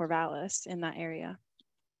in Corvallis, in that area?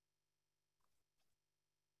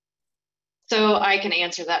 So I can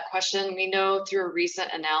answer that question. We know through a recent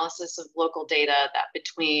analysis of local data that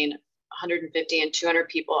between 150 and 200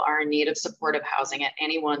 people are in need of supportive housing at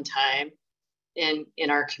any one time in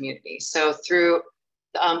our community. So through,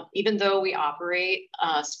 even though we operate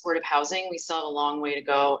supportive housing, we still have a long way to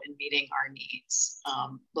go in meeting our needs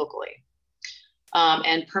locally.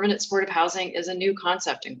 And permanent supportive housing is a new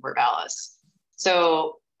concept in Corvallis.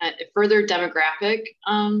 So a further demographic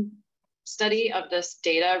study of this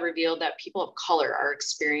data revealed that people of color are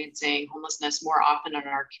experiencing homelessness more often in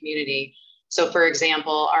our community. So for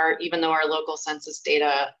example, even though our local census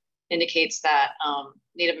data indicates that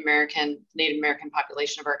Native American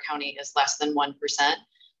population of our county is less than 1%,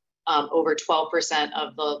 over 12%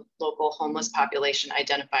 of the local homeless population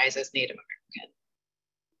identifies as Native American.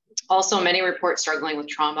 Also, many report struggling with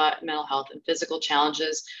trauma, mental health, and physical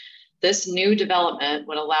challenges. This new development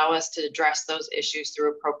would allow us to address those issues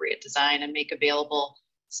through appropriate design and make available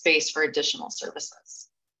space for additional services.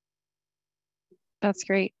 That's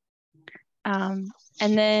great.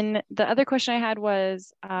 And then the other question I had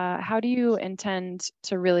was, how do you intend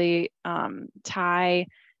to really tie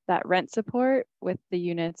that rent support with the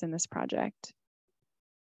units in this project?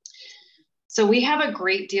 So we have a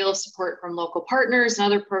great deal of support from local partners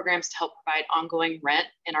and other programs to help provide ongoing rent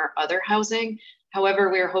in our other housing. However,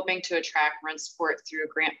 we are hoping to attract rent support through a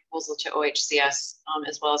grant proposal to OHCS,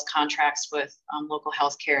 as well as contracts with local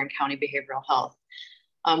healthcare and county behavioral health.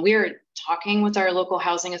 We are talking with our local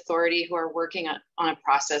housing authority who are working on a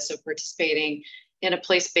process of participating in a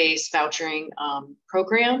place-based vouchering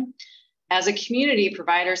program. As a community,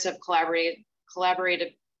 providers have collaborated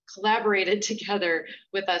together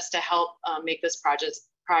with us to help make this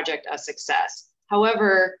project a success.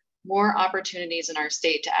 However, more opportunities in our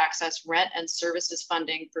state to access rent and services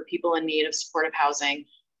funding for people in need of supportive housing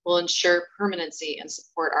will ensure permanency and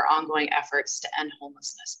support our ongoing efforts to end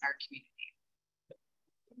homelessness in our community.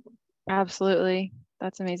 Absolutely.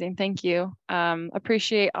 That's amazing. Thank you.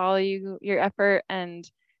 Appreciate all your effort and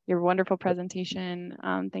your wonderful presentation.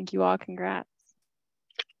 Thank you all. Congrats.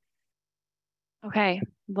 Okay.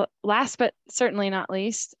 Last but certainly not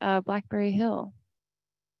least, Blackberry Hill.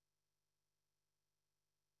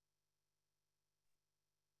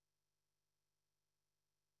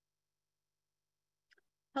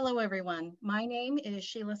 Hello, everyone. My name is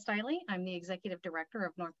Sheila Stiley. I'm the Executive Director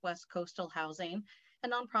of Northwest Coastal Housing, a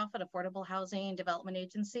nonprofit affordable housing development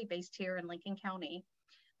agency based here in Lincoln County.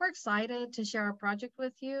 We're excited to share our project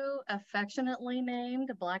with you, affectionately named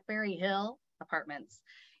Blackberry Hill Apartments.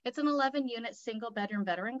 It's an 11-unit single-bedroom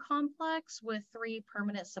veteran complex with 3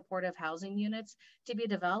 permanent supportive housing units to be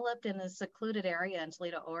developed in a secluded area in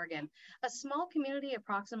Toledo, Oregon, a small community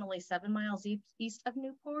approximately 7 miles east of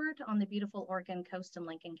Newport on the beautiful Oregon coast in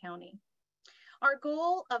Lincoln County. Our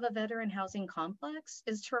goal of a veteran housing complex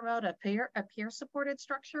is to promote a peer-supported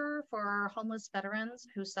structure for homeless veterans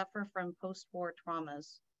who suffer from post-war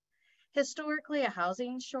traumas. Historically, a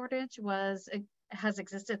housing shortage has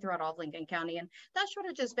existed throughout all of Lincoln County, and that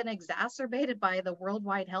shortage has been exacerbated by the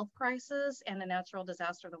worldwide health crisis and the natural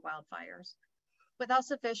disaster, the wildfires. Without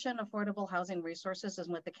sufficient affordable housing resources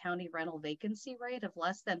and with the county rental vacancy rate of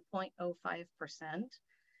less than 0.05%,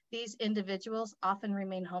 these individuals often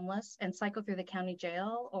remain homeless and cycle through the county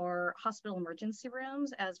jail or hospital emergency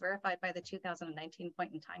rooms as verified by the 2019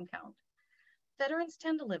 point in time count. Veterans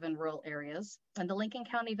tend to live in rural areas, and the Lincoln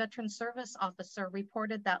County Veteran Service Officer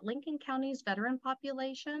reported that Lincoln County's veteran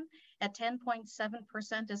population at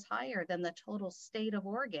 10.7% is higher than the total state of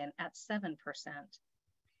Oregon at 7%.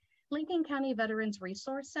 Lincoln County Veterans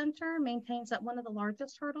Resource Center maintains that one of the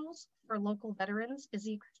largest hurdles for local veterans is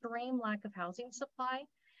the extreme lack of housing supply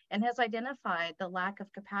and has identified the lack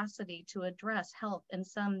of capacity to address health and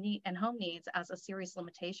home needs as a serious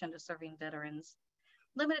limitation to serving veterans.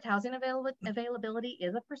 Limited housing availability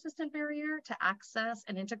is a persistent barrier to access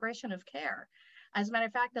and integration of care. As a matter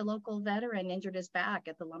of fact, a local veteran injured his back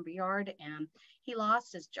at the lumberyard and he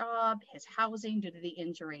lost his job, his housing due to the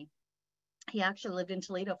injury. He actually lived in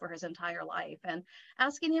Toledo for his entire life, and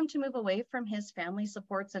asking him to move away from his family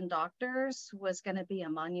supports and doctors was going to be a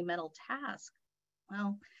monumental task.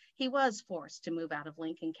 Well, he was forced to move out of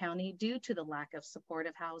Lincoln County due to the lack of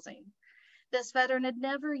supportive housing. This veteran had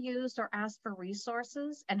never used or asked for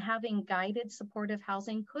resources, and having guided supportive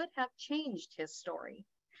housing could have changed his story.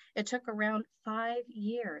 It took around 5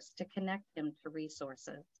 years to connect him to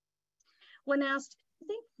resources. When asked, do you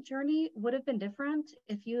think the journey would have been different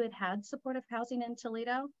if you had had supportive housing in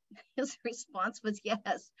Toledo? His response was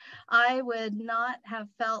yes. I would not have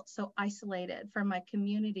felt so isolated from my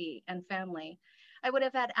community and family. I would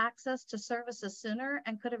have had access to services sooner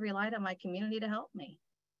and could have relied on my community to help me.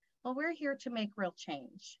 Well, we're here to make real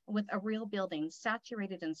change with a real building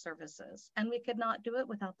saturated in services, and we could not do it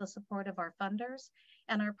without the support of our funders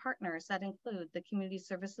and our partners that include the Community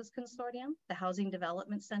Services Consortium, the Housing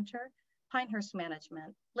Development Center, Pinehurst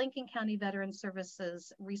Management, Lincoln County Veteran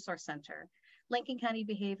Services Resource Center, Lincoln County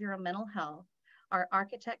Behavioral Mental Health, our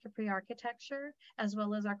architect, Capri Architecture, as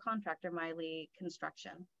well as our contractor, Miley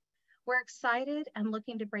Construction. We're excited and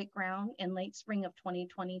looking to break ground in late spring of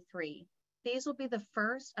 2023. These will be the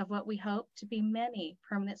first of what we hope to be many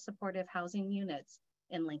permanent supportive housing units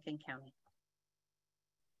in Lincoln County.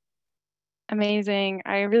 Amazing.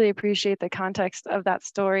 I really appreciate the context of that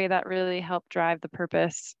story. That really helped drive the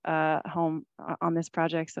purpose home on this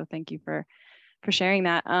project. So thank you for sharing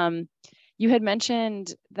that. You had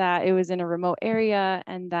mentioned that it was in a remote area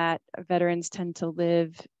and that veterans tend to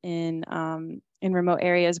live in remote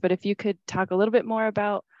areas, but if you could talk a little bit more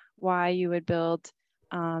about why you would build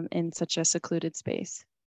in such a secluded space.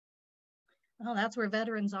 Well, that's where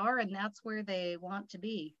veterans are, and that's where they want to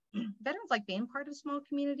be. Veterans like being part of small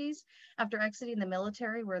communities after exiting the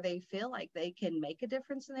military, where they feel like they can make a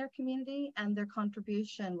difference in their community and their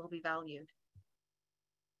contribution will be valued.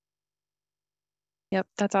 Yep,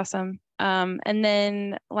 that's awesome. And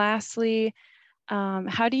then lastly,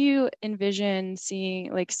 how do you envision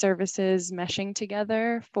seeing like services meshing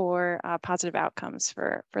together for positive outcomes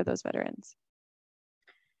for those veterans?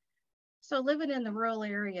 So living in the rural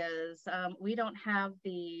areas, we don't have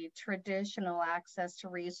the traditional access to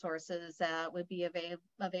resources that would be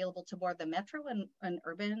available to both the metro and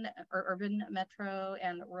urban metro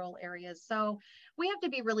and rural areas. So we have to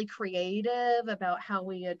be really creative about how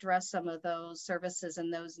we address some of those services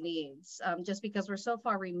and those needs, just because we're so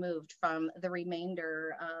far removed from the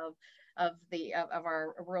remainder of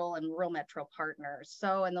our rural metro partners.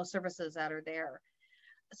 So, and those services that are there.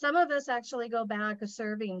 Some of us actually go back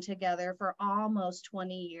serving together for almost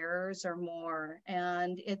 20 years or more.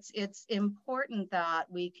 And it's important that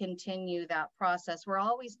we continue that process. We're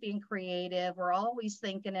always being creative. We're always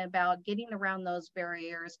thinking about getting around those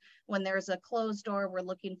barriers. When there's a closed door, we're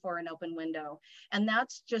looking for an open window. And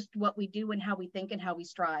that's just what we do and how we think and how we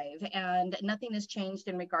strive. And nothing has changed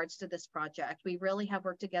in regards to this project. We really have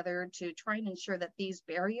worked together to try and ensure that these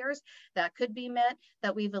barriers that could be met,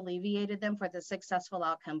 that we've alleviated them for the successful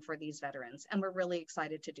outcome for these veterans, and we're really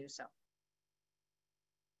excited to do so.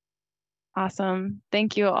 Awesome.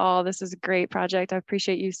 Thank you all. This is a great project. I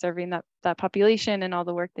appreciate you serving that population and all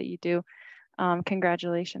the work that you do.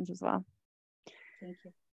 Congratulations as well. Thank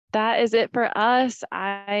you. That is it for us.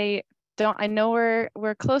 I know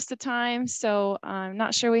we're close to time, so I'm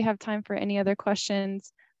not sure we have time for any other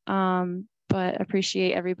questions, but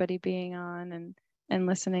appreciate everybody being on and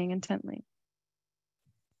listening intently.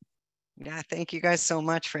 Yeah, thank you guys so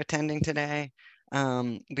much for attending today.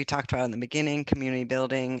 We talked about in the beginning, community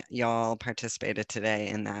building. Y'all participated today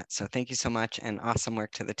in that. So thank you so much, and awesome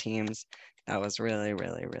work to the teams. That was really,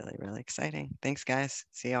 really, really, really exciting. Thanks, guys.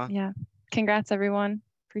 See y'all. Yeah. Congrats, everyone.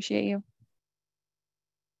 Appreciate you.